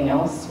everything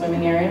else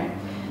swimming area.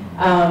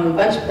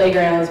 Bunch of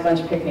playgrounds, bunch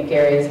of picnic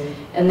areas.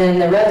 And then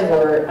the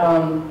reservoir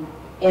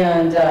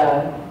and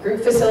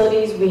group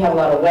facilities, we have a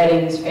lot of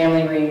weddings,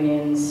 family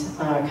reunions,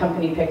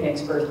 company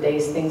picnics,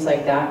 birthdays, things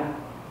like that.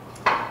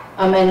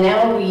 And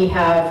now we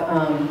have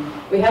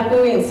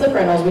buoy and slip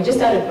rentals. We just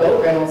added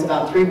boat rentals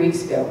about 3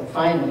 weeks ago,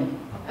 finally,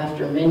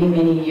 after many,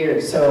 many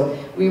years. So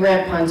we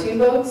rent pontoon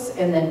boats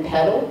and then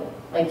pedal,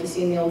 like you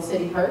see in the old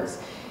city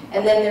parks.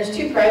 And then there's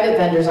 2 private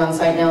vendors on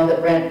site now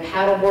that rent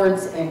paddle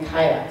boards and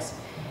kayaks.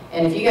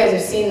 And if you guys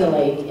have seen the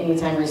lake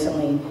anytime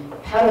recently,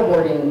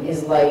 paddleboarding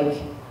is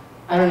like,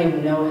 I don't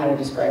even know how to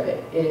describe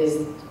it. It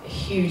is a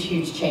huge,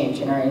 huge change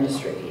in our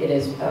industry. It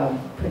is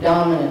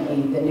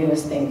predominantly the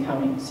newest thing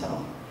coming,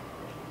 so.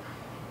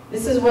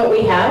 This is what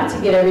we have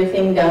to get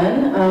everything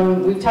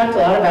done. We've talked a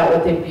lot about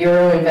what the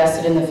Bureau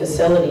invested in the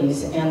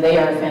facilities, and they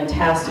are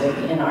fantastic.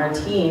 In our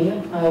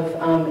team of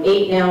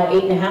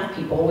 8.5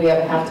 people, we have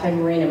a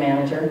half-time marina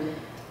manager.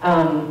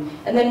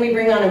 And then we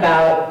bring on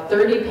about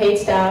 30 paid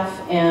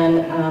staff and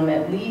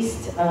at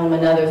least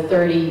another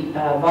 30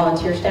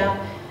 volunteer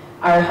staff.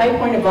 Our high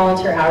point of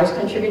volunteer hours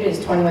contributed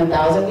is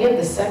 21,000. We have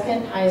the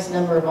 2nd highest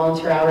number of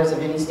volunteer hours of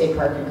any state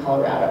park in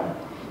Colorado.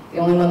 The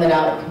only one that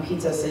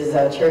out-competes us is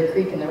Cherry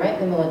Creek, and they're right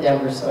in the middle of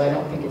Denver, so I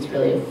don't think it's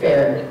really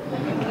fair.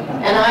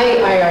 And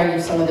I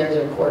argue some of theirs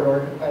are court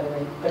ordered, by the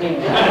way. But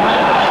anyway,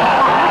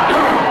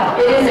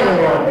 it is in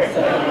Aurora.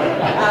 So.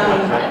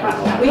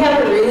 We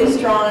have a really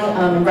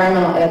strong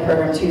environmental ed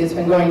program, too, that's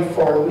been going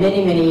for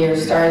many, many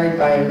years, started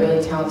by a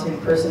really talented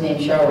person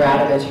named Cheryl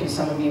Radovich, who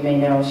some of you may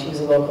know. She was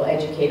a local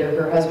educator.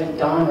 Her husband,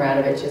 Don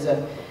Radovich, is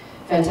a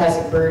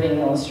fantastic birding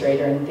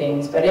illustrator and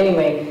things. But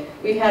anyway,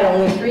 we've had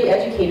only 3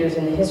 educators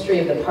in the history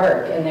of the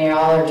park, and they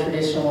all are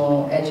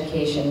traditional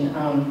education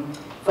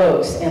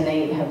folks, and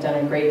they have done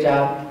a great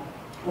job.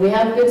 We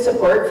have good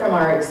support from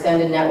our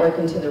extended network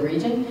into the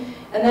region.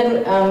 And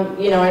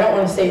then, you know, I don't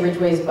want to say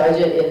Ridgway's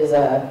budget is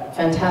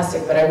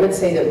fantastic, but I would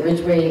say that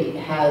Ridgway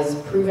has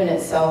proven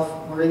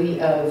itself worthy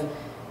of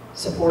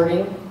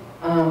supporting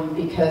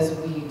because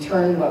we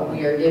turn what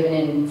we are given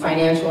in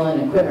financial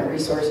and equipment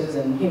resources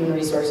and human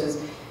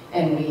resources,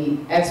 and we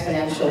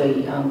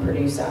exponentially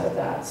produce out of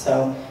that.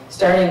 So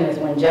starting with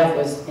when Jeff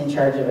was in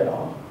charge of it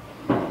all.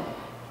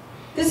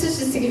 This is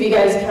just to give you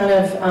guys kind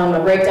of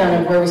a breakdown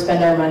of where we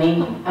spend our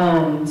money.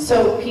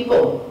 So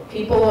people,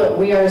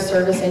 we are a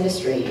service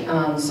industry.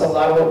 So a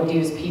lot of what we do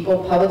is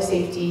people, public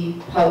safety,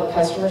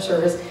 customer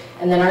service,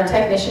 and then our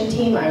technician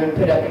team I would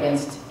put up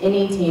against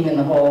any team in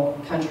the whole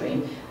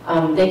country.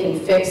 They can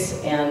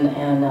fix and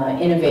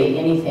innovate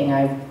anything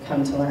I've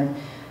come to learn.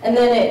 And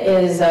then it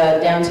is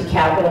down to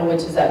capital,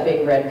 which is that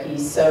big red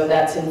piece. So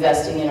that's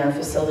investing in our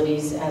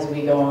facilities as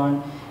we go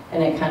on,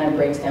 and it kind of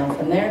breaks down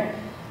from there.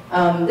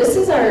 This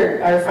is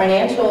our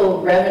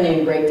financial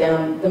revenue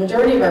breakdown. The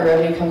majority of our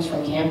revenue comes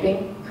from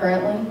camping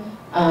currently.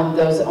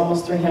 Those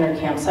almost 300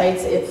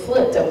 campsites. It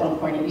flipped at one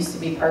point. It used to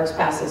be parks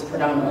passes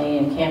predominantly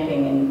and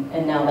camping,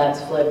 and now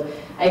that's flipped.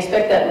 I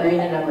expect that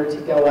marina number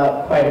to go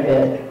up quite a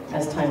bit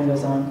as time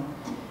goes on.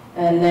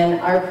 And then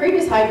our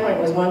previous high point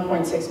was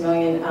 1.6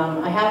 million.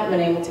 I haven't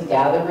been able to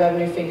gather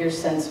revenue figures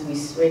since we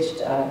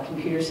switched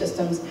computer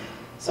systems.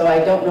 So I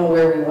don't know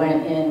where we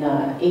went in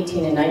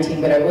 18 and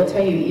 19, but I will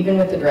tell you, even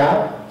with the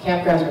drought,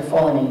 campgrounds were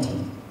full in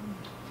 18.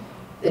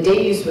 The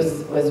day use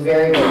was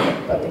very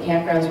good, but the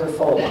campgrounds were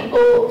full.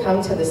 People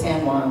come to the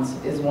San Juans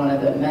is one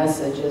of the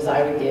messages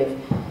I would give.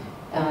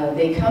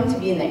 They come to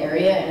be in the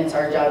area, and it's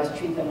our job to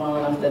treat them well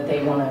enough that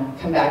they want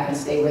to come back and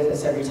stay with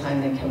us every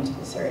time they come to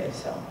this area.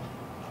 So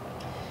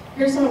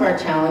here's some of our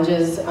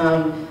challenges.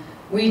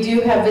 We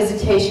do have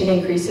visitation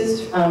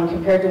increases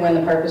compared to when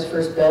the park was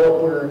first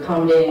built. We're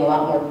accommodating a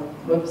lot more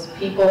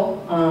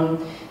people.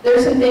 There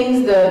are some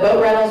things, the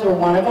boat rentals were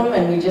one of them,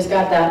 and we just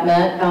got that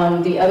met.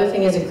 The other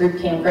thing is a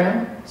group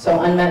campground, so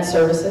unmet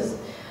services.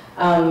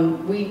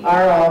 We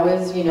are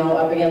always, you know,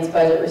 up against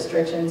budget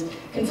restrictions.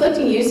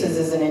 Conflicting uses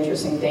is an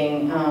interesting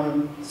thing.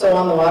 So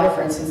on the water,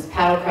 for instance,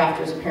 paddle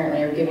crafters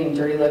apparently are giving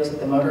dirty looks at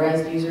the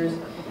motorized users.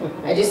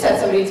 I just had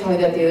somebody tell me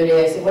that the other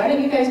day. I said, why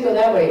don't you guys go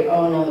that way?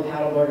 Oh no, the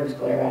paddleboarders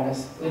glare at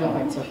us. We don't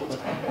like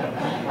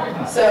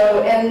to.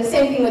 So, and the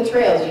same thing with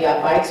trails. You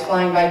got bikes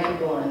flying by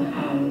people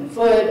on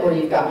foot, or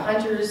you've got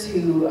hunters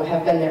who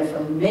have been there for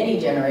many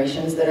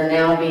generations that are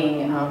now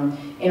being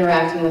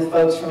interacting with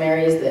folks from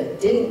areas that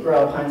didn't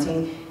grow up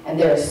hunting, and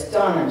they're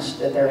astonished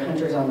that there are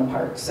hunters on the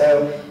park.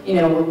 So, you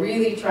know, we're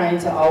really trying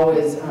to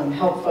always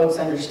help folks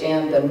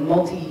understand the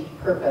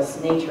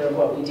multi-purpose nature of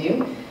what we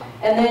do.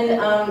 And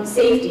then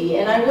safety,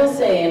 and I will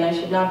say, and I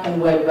should knock on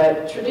wood,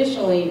 but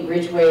traditionally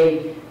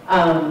Ridgway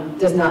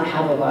does not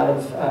have a lot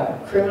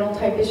of criminal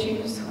type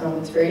issues.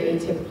 It's very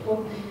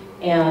atypical.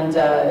 And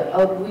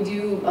we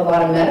do a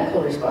lot of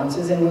medical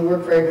responses, and we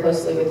work very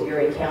closely with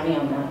Uray County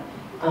on that.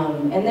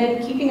 And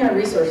then keeping our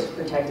resources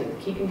protected,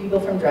 keeping people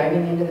from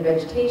driving into the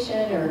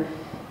vegetation or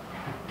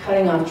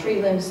cutting off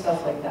tree limbs,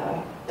 stuff like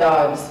that.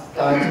 Dogs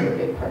are a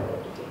big part of what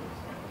we do.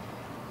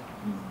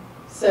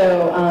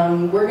 So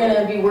we're going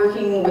to be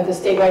working with a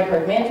statewide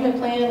park management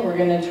plan. We're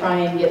going to try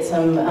and get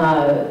some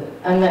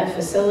unmet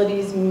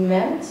facilities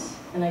met,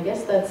 and I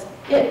guess that's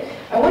it.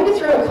 I wanted to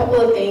throw a couple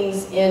of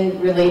things in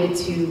related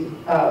to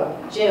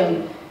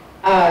Jim.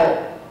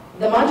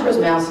 The Montrose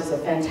mouse is a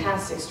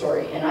fantastic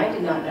story, and I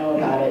did not know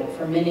about it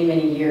for many,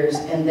 many years.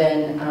 And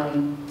then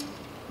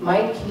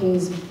Mike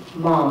King's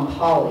mom,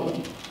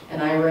 Polly,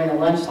 and I were in a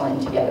lunch line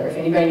together, if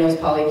anybody knows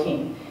Polly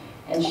King.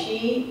 And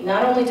she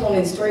not only told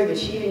me the story, but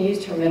she even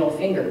used her middle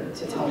finger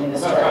to tell me the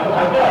story. So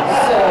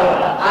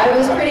I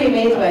was pretty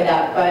amazed by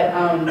that. But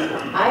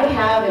I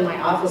have in my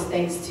office,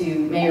 thanks to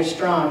Mayor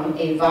Strong,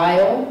 a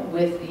vial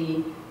with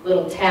the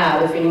little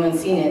tab, if anyone's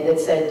seen it, that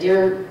said,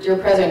 Dear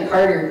President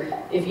Carter,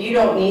 if you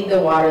don't need the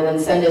water, then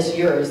send us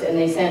yours. And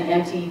they sent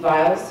empty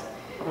vials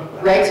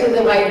right to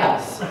the White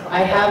House. I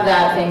have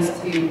that thanks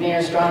to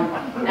Mayor Strong.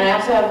 And I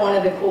also have one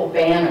of the cool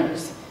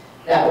banners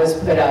that was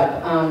put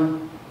up.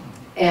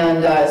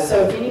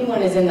 So if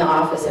anyone is in the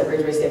office at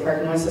Ridgway State Park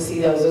and wants to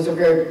see those are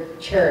very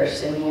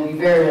cherished and will be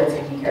very well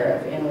taken care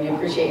of. And we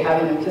appreciate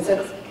having them because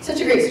that's such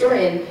a great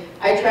story. And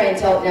I try and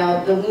tell it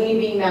now, the Looney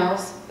Bean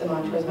mouse, the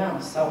Montrose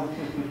mouse. So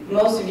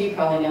most of you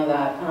probably know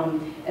that.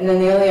 And then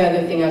the only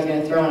other thing I was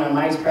going to throw in on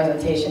Mike's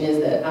presentation is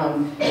that,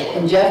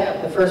 and Jeff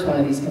got the first one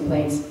of these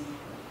complaints,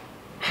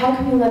 how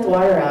can we let the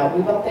water out?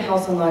 We bought the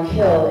house on Log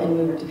Hill and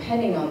we were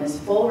depending on this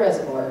full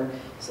reservoir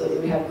so that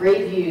we have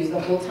great views the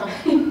whole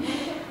time.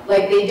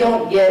 Like, they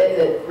don't get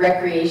that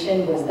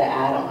recreation was the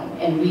add-on,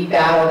 and we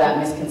battle that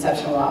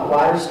misconception a lot.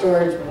 Water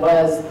storage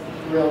was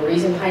the real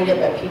reason behind it,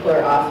 but people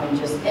are often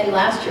just, and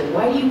last year,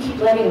 why do you keep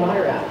letting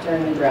water out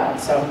during the drought?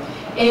 So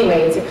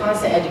anyway, it's a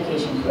constant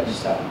education push.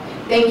 So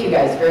thank you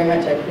guys very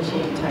much. I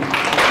appreciate your time.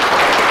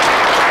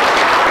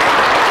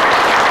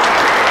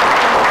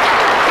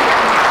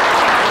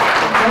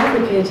 Now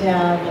we could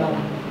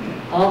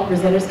have all the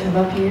presenters come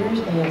up here,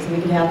 and so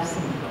we can have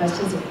some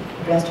questions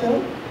addressed to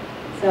them.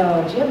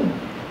 So Jim,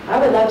 I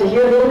would love to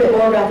hear a little bit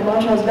more about the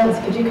Montrose events.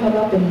 Could you come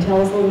up and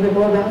tell us a little bit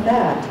more about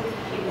that?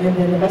 And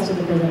then the rest of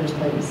the presenters,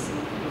 please.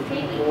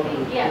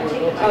 Yeah,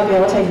 take it. Okay,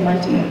 we'll take the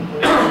mic to him.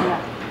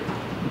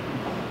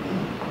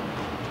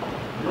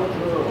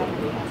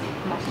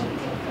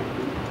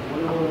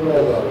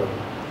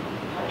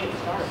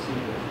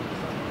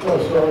 I'll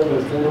start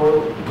with the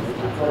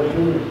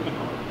cartoon.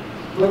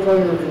 Look on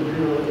your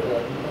computer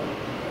at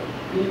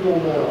Eagle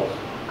Mouse.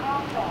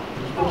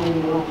 Just put in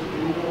the words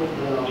Eagle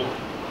Mouse.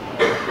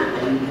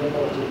 And you come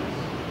up with,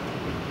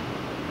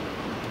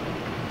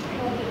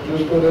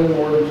 just put in the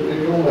words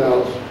Eagle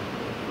Mouse,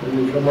 and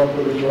you come up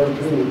with a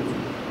cartoon.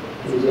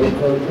 It was that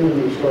cartoon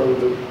that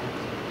started it.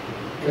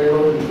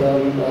 Caleb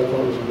found it, and I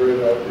thought it was a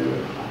great idea.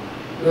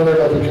 Then I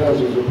got the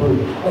council's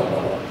approval.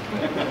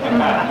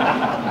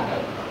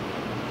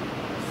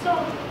 So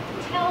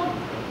tell,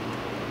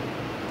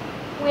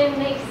 when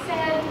they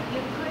said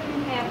you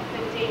couldn't have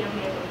the dam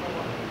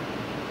anymore,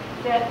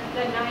 that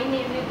the 9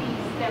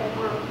 entities that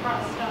were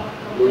crossed off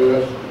the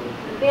list,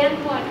 Yes. then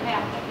what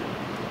happened?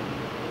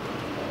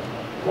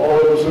 All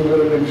of us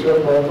submitted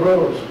except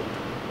Montrose.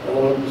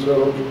 All of them said,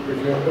 okay, we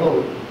can't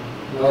build it.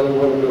 Now they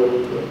want to build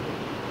it, but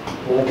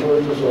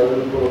Montrose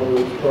decided to put on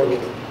this struggle.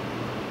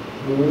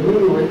 And we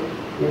knew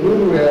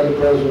we had a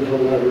president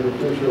from that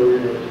official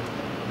year.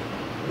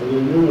 And we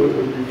knew it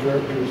would be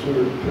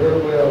considered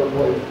terribly out of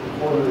place,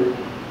 cornering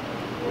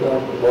down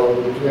at the bottom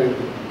of the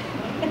canyon.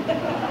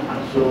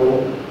 So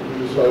we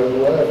decided to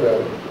laugh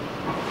at it.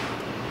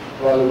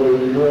 By the way,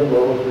 the urine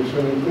bottles, we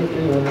sent in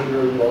 1,500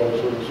 urine bottles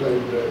on the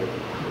same day.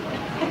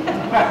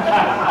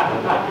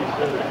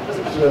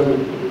 Said,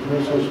 if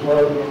you're so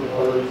smart,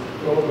 or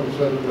Philip and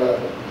send it back.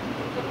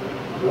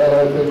 That, I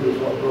think, is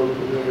what broke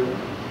the dam.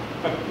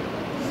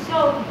 So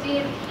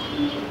did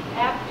he,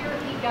 after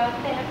he got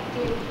that,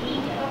 did he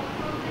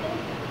approve it?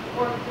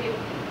 Or did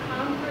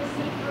Congress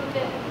approve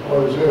it?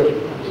 Or is it?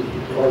 It's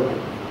the Carter.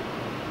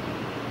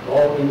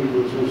 All we needed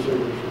was his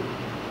signature.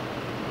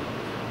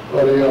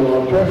 But he had a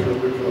lot of pressure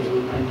because the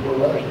people were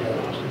laughing at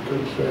us. He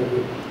couldn't stand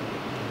it.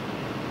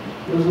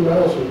 It was the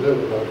mouse that did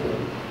it, I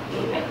think.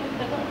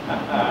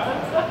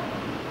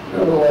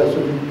 Nevertheless,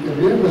 if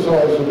you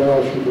emphasize the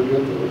mouse, you forget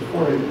that it was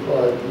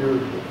 45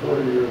 years,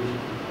 40 years.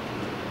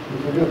 You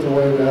forget the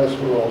Wayne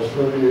Aspinall's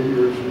 38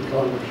 years in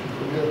Congress. You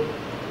forget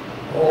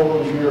all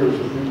those years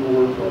that people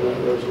worked on that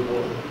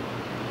reservoir.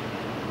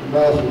 The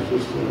mouse was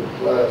just the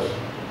last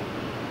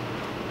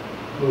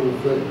little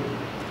thing.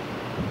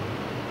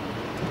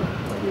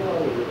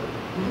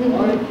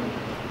 Mike?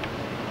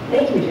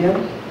 Thank you, Jim.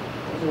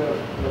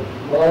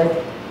 Mike,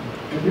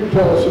 can you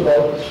tell us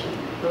about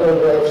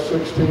paragraph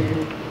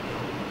 16?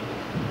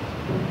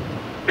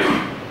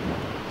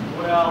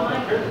 Well,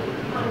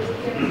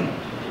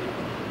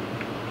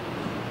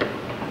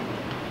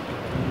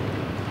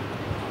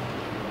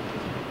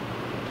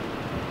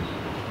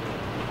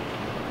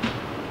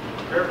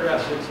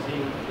 paragraph 16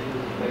 is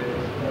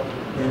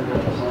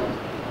paragraph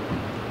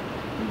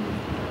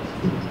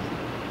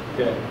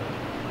Okay.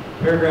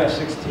 Paragraph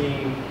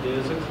 16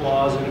 is a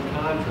clause in a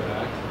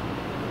contract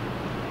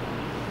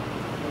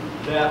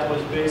that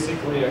was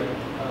basically a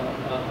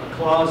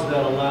clause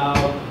that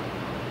allowed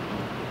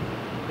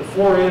the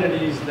 4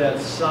 entities that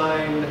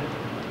signed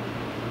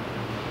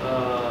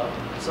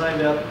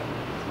up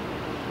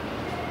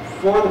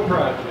for the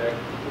project.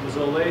 It was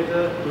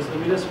Olathe, it was the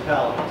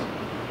municipalities.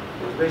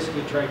 It was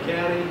basically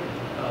Tri-County,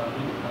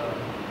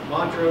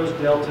 Montrose,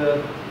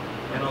 Delta,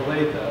 and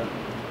Olathe.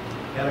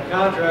 Had a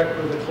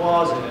contract with a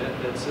clause in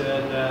it that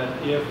said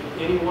that if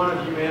any one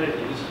of you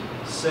entities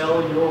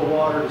sell your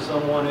water to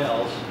someone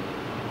else,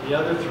 the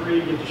other 3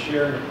 get to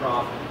share in the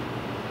profit.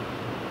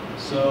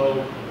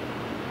 So,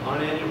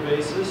 on an annual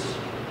basis,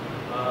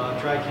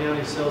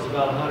 Tri-County sells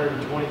about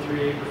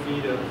 123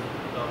 acre-feet of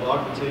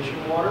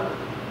augmentation water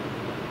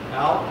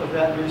out of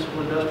that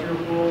municipal industrial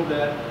pool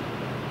that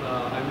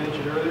I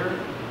mentioned earlier,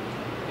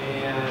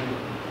 and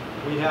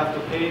we have to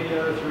pay the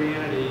other 3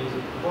 entities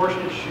a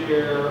proportionate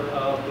share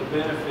of the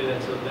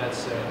benefits of that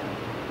sale.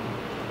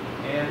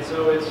 And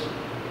so it's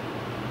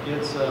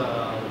just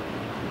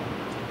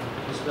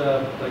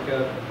like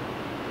a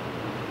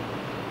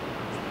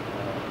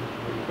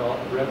what do you call it,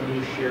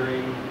 revenue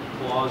sharing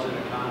clause in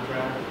a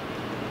contract.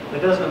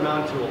 That doesn't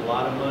amount to a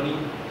lot of money,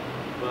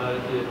 but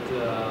it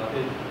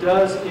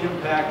does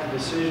impact the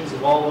decisions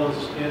of all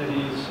those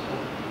entities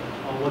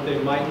on what they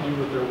might do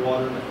with their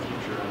water in the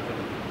future, I think.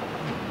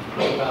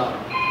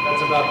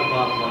 That's about the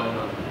bottom line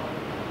on it.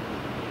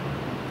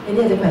 Any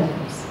other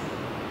questions?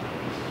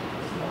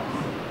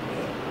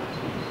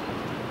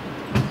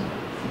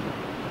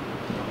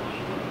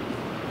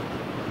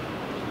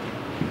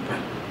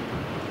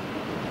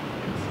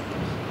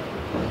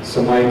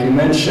 So Mike, you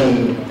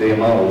mentioned the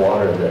amount of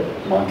water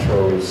that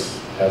Montrose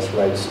has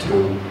rights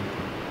to.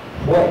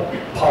 What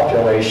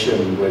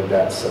population would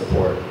that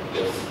support?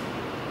 If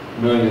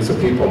millions of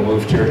people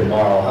moved here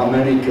tomorrow, how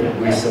many could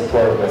we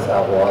support with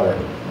that water?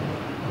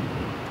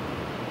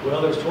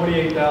 Well, there's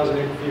 28,000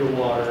 acre-feet of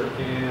water,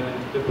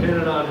 and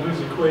depending on whose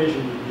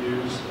equation you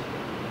use,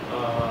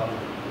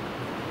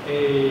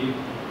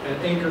 an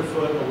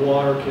acre-foot of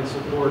water can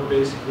support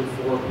basically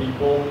 4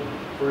 people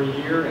for a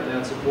year, and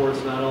that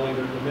supports not only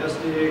their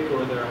domestic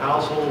or their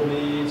household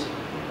needs,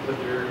 but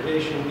their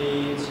irrigation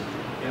needs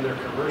and their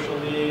commercial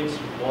needs,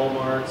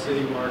 Walmart,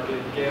 City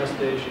Market, gas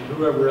station,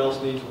 whoever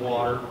else needs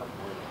water.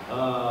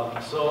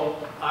 So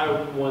I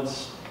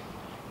once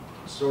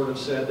sort of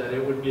said that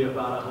it would be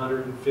about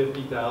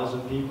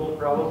 150,000 people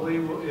probably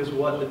is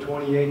what the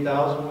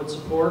 28,000 would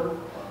support.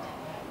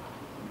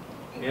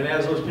 And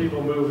as those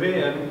people move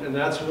in, and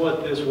that's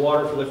what this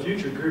Water for the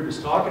Future group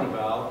is talking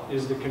about,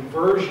 is the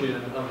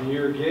conversion of the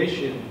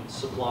irrigation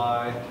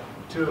supply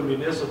to a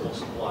municipal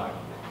supply.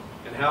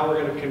 And how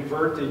we're going to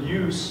convert the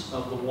use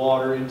of the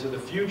water into the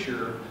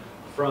future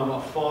from a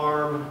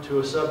farm to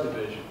a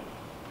subdivision.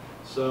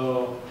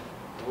 So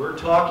we're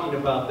talking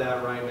about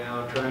that right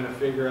now and trying to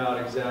figure out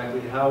exactly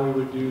how we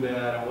would do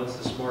that and what's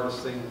the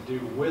smartest thing to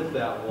do with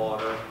that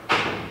water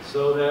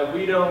so that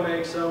we don't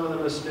make some of the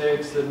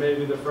mistakes that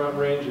maybe the Front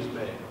Range has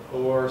made,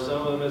 or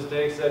some of the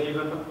mistakes that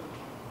even,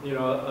 you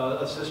know,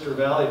 a sister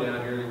valley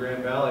down here in the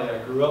Grand Valley,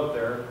 I grew up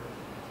there,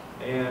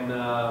 and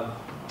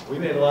we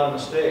made a lot of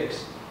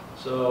mistakes.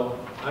 So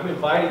I'm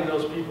inviting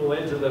those people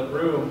into the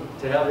room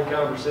to have the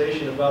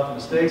conversation about the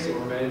mistakes that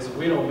were made so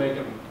we don't make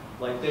them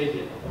like they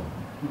did.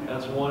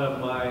 That's one of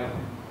my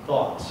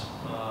thoughts,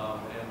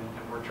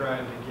 and we're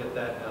trying to get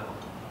that done.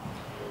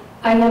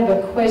 I have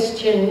a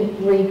question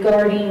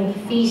regarding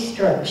fee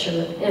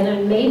structure, and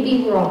I may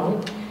be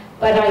wrong,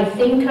 but I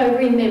think I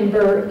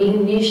remember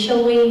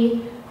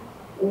initially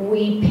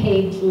we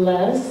paid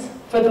less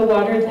for the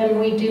water than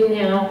we do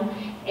now,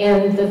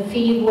 and the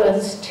fee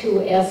was to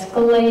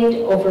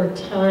escalate over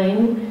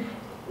time.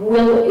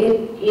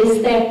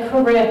 Is that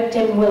correct,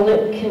 and will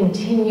it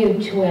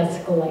continue to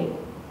escalate?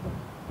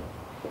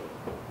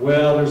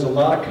 Well, there's a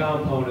lot of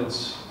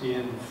components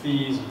in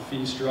fees and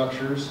fee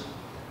structures.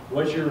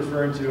 What you're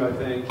referring to, I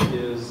think,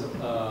 is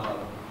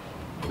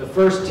the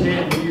first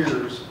 10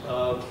 years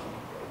of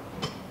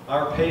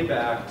our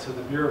payback to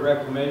the Bureau of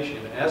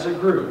Reclamation as a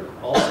group,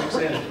 all 6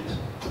 entities.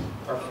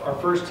 Our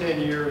first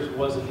 10 years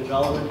was a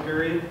development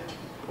period,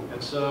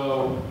 and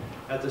so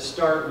at the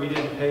start we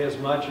didn't pay as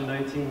much in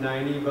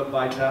 1990, but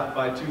by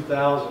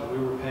 2000 we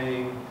were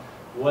paying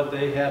what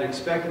they had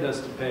expected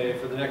us to pay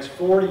for the next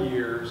 40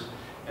 years,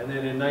 and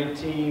then in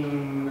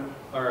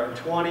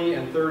 20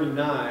 and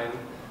 39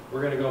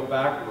 we're going to go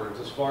backwards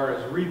as far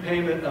as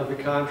repayment of the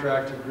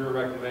contract to Bureau of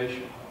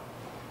Reclamation.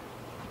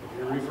 If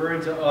you're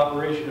referring to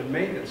operation and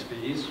maintenance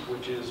fees,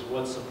 which is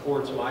what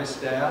supports my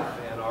staff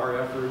and our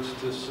efforts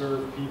to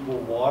serve people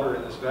water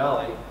in this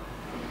valley,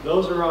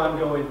 those are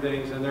ongoing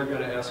things and they're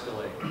going to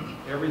escalate.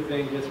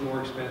 Everything gets more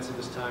expensive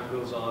as time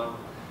goes on.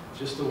 It's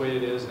just the way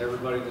it is, and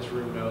everybody in this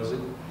room knows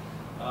it.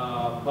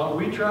 But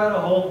we try to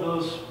hold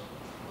those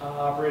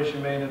operation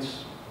and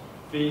maintenance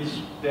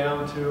fees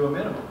down to a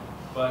minimum.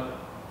 But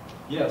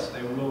yes,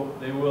 they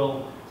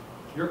will,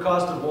 your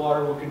cost of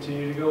water will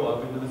continue to go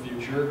up into the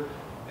future,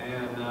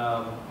 and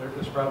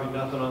there's probably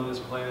nothing on this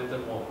planet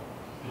that won't.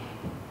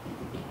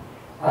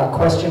 A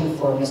question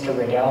for Mr.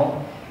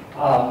 Riddell.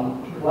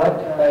 What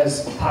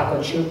does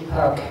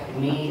Pacochupac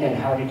mean and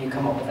how did you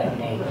come up with that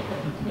name?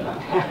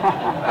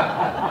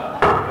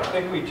 I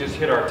think we just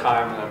hit our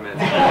time limit.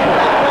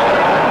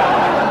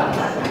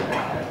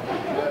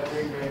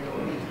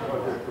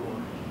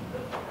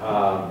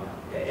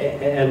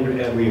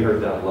 And we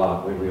heard that a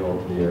lot when we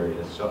opened the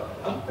area, so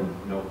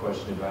no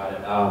question about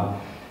it.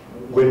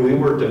 When we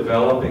were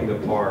developing the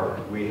park,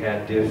 we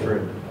had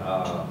different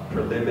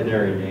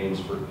preliminary names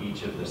for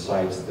each of the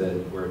sites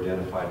that were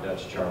identified,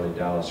 Dutch Charlie,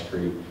 Dallas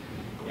Creek,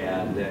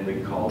 and then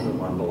we called the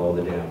one below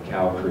the dam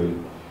Cow Creek.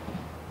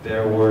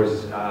 There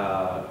was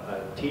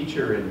a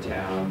teacher in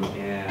town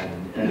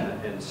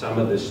and some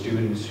of the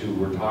students who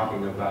were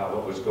talking about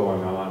what was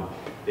going on,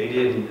 they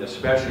didn't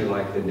especially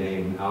like the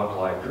name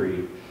Alkali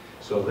Creek.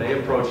 So they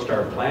approached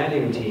our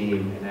planning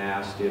team and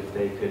asked if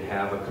they could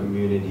have a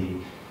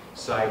community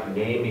site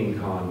naming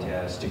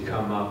contest to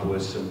come up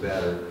with some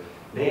better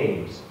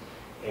names.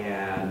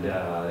 And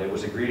it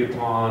was agreed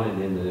upon,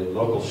 and in the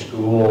local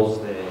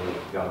schools, they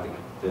got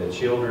the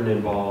children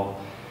involved.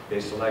 They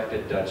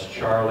selected Dutch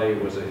Charlie,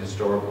 was a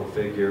historical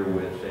figure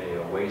with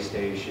a way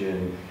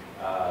station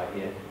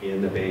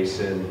in the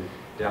basin.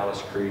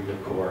 Dallas Creek,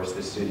 of course,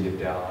 the city of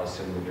Dallas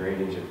and the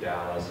drainage of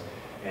Dallas.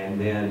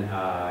 And then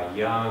a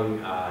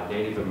young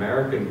Native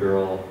American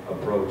girl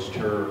approached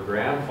her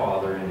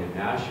grandfather in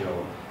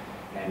Ignacio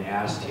and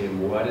asked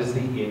him, what is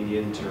the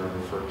Indian term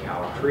for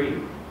Cow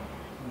Creek?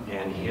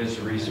 And his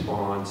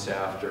response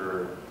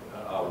after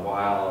a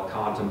while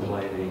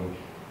contemplating,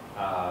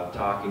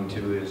 talking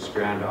to his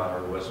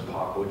granddaughter, was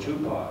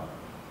Pacochupac.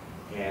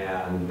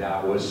 And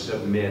that was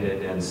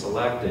submitted and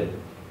selected.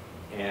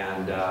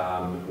 And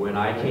when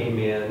I came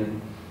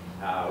in,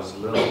 I was a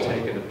little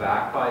taken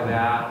aback by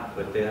that,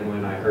 but then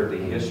when I heard the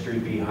history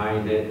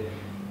behind it,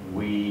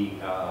 we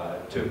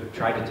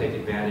tried to take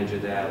advantage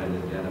of that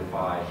and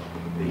identify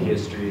the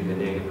history of the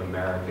Native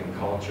American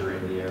culture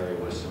in the area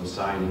with some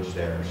signage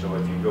there. So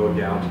if you go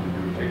down to the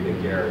group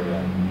picnic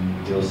area,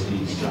 you'll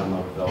see some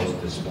of those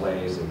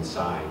displays and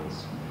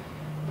signs.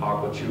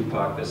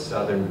 Pacochupac, the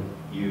Southern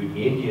Ute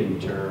Indian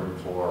term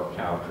for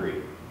Cow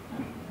Creek.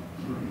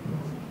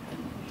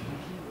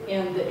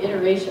 And the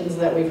iterations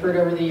that we've heard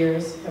over the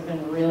years have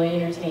been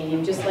really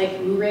entertaining, just like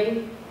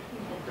Ooray,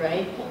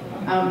 right?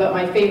 But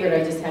my favorite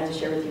I just had to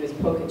share with you is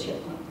Poca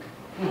Chipmunk.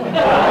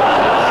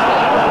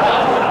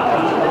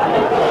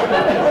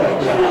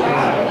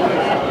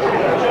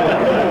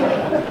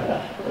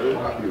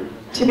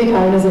 To be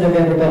cognizant of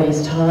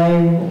everybody's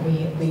time,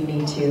 we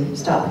need to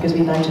stop because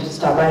we'd like to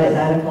stop right at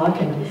 9 o'clock.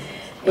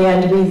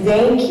 And we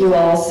thank you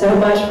all so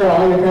much for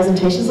all your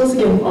presentations. Let's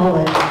give them all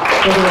a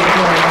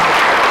hand.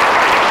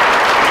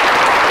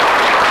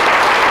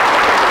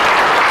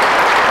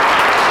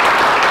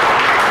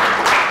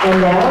 And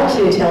now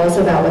to tell us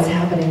about what's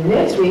happening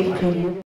next week, Katie.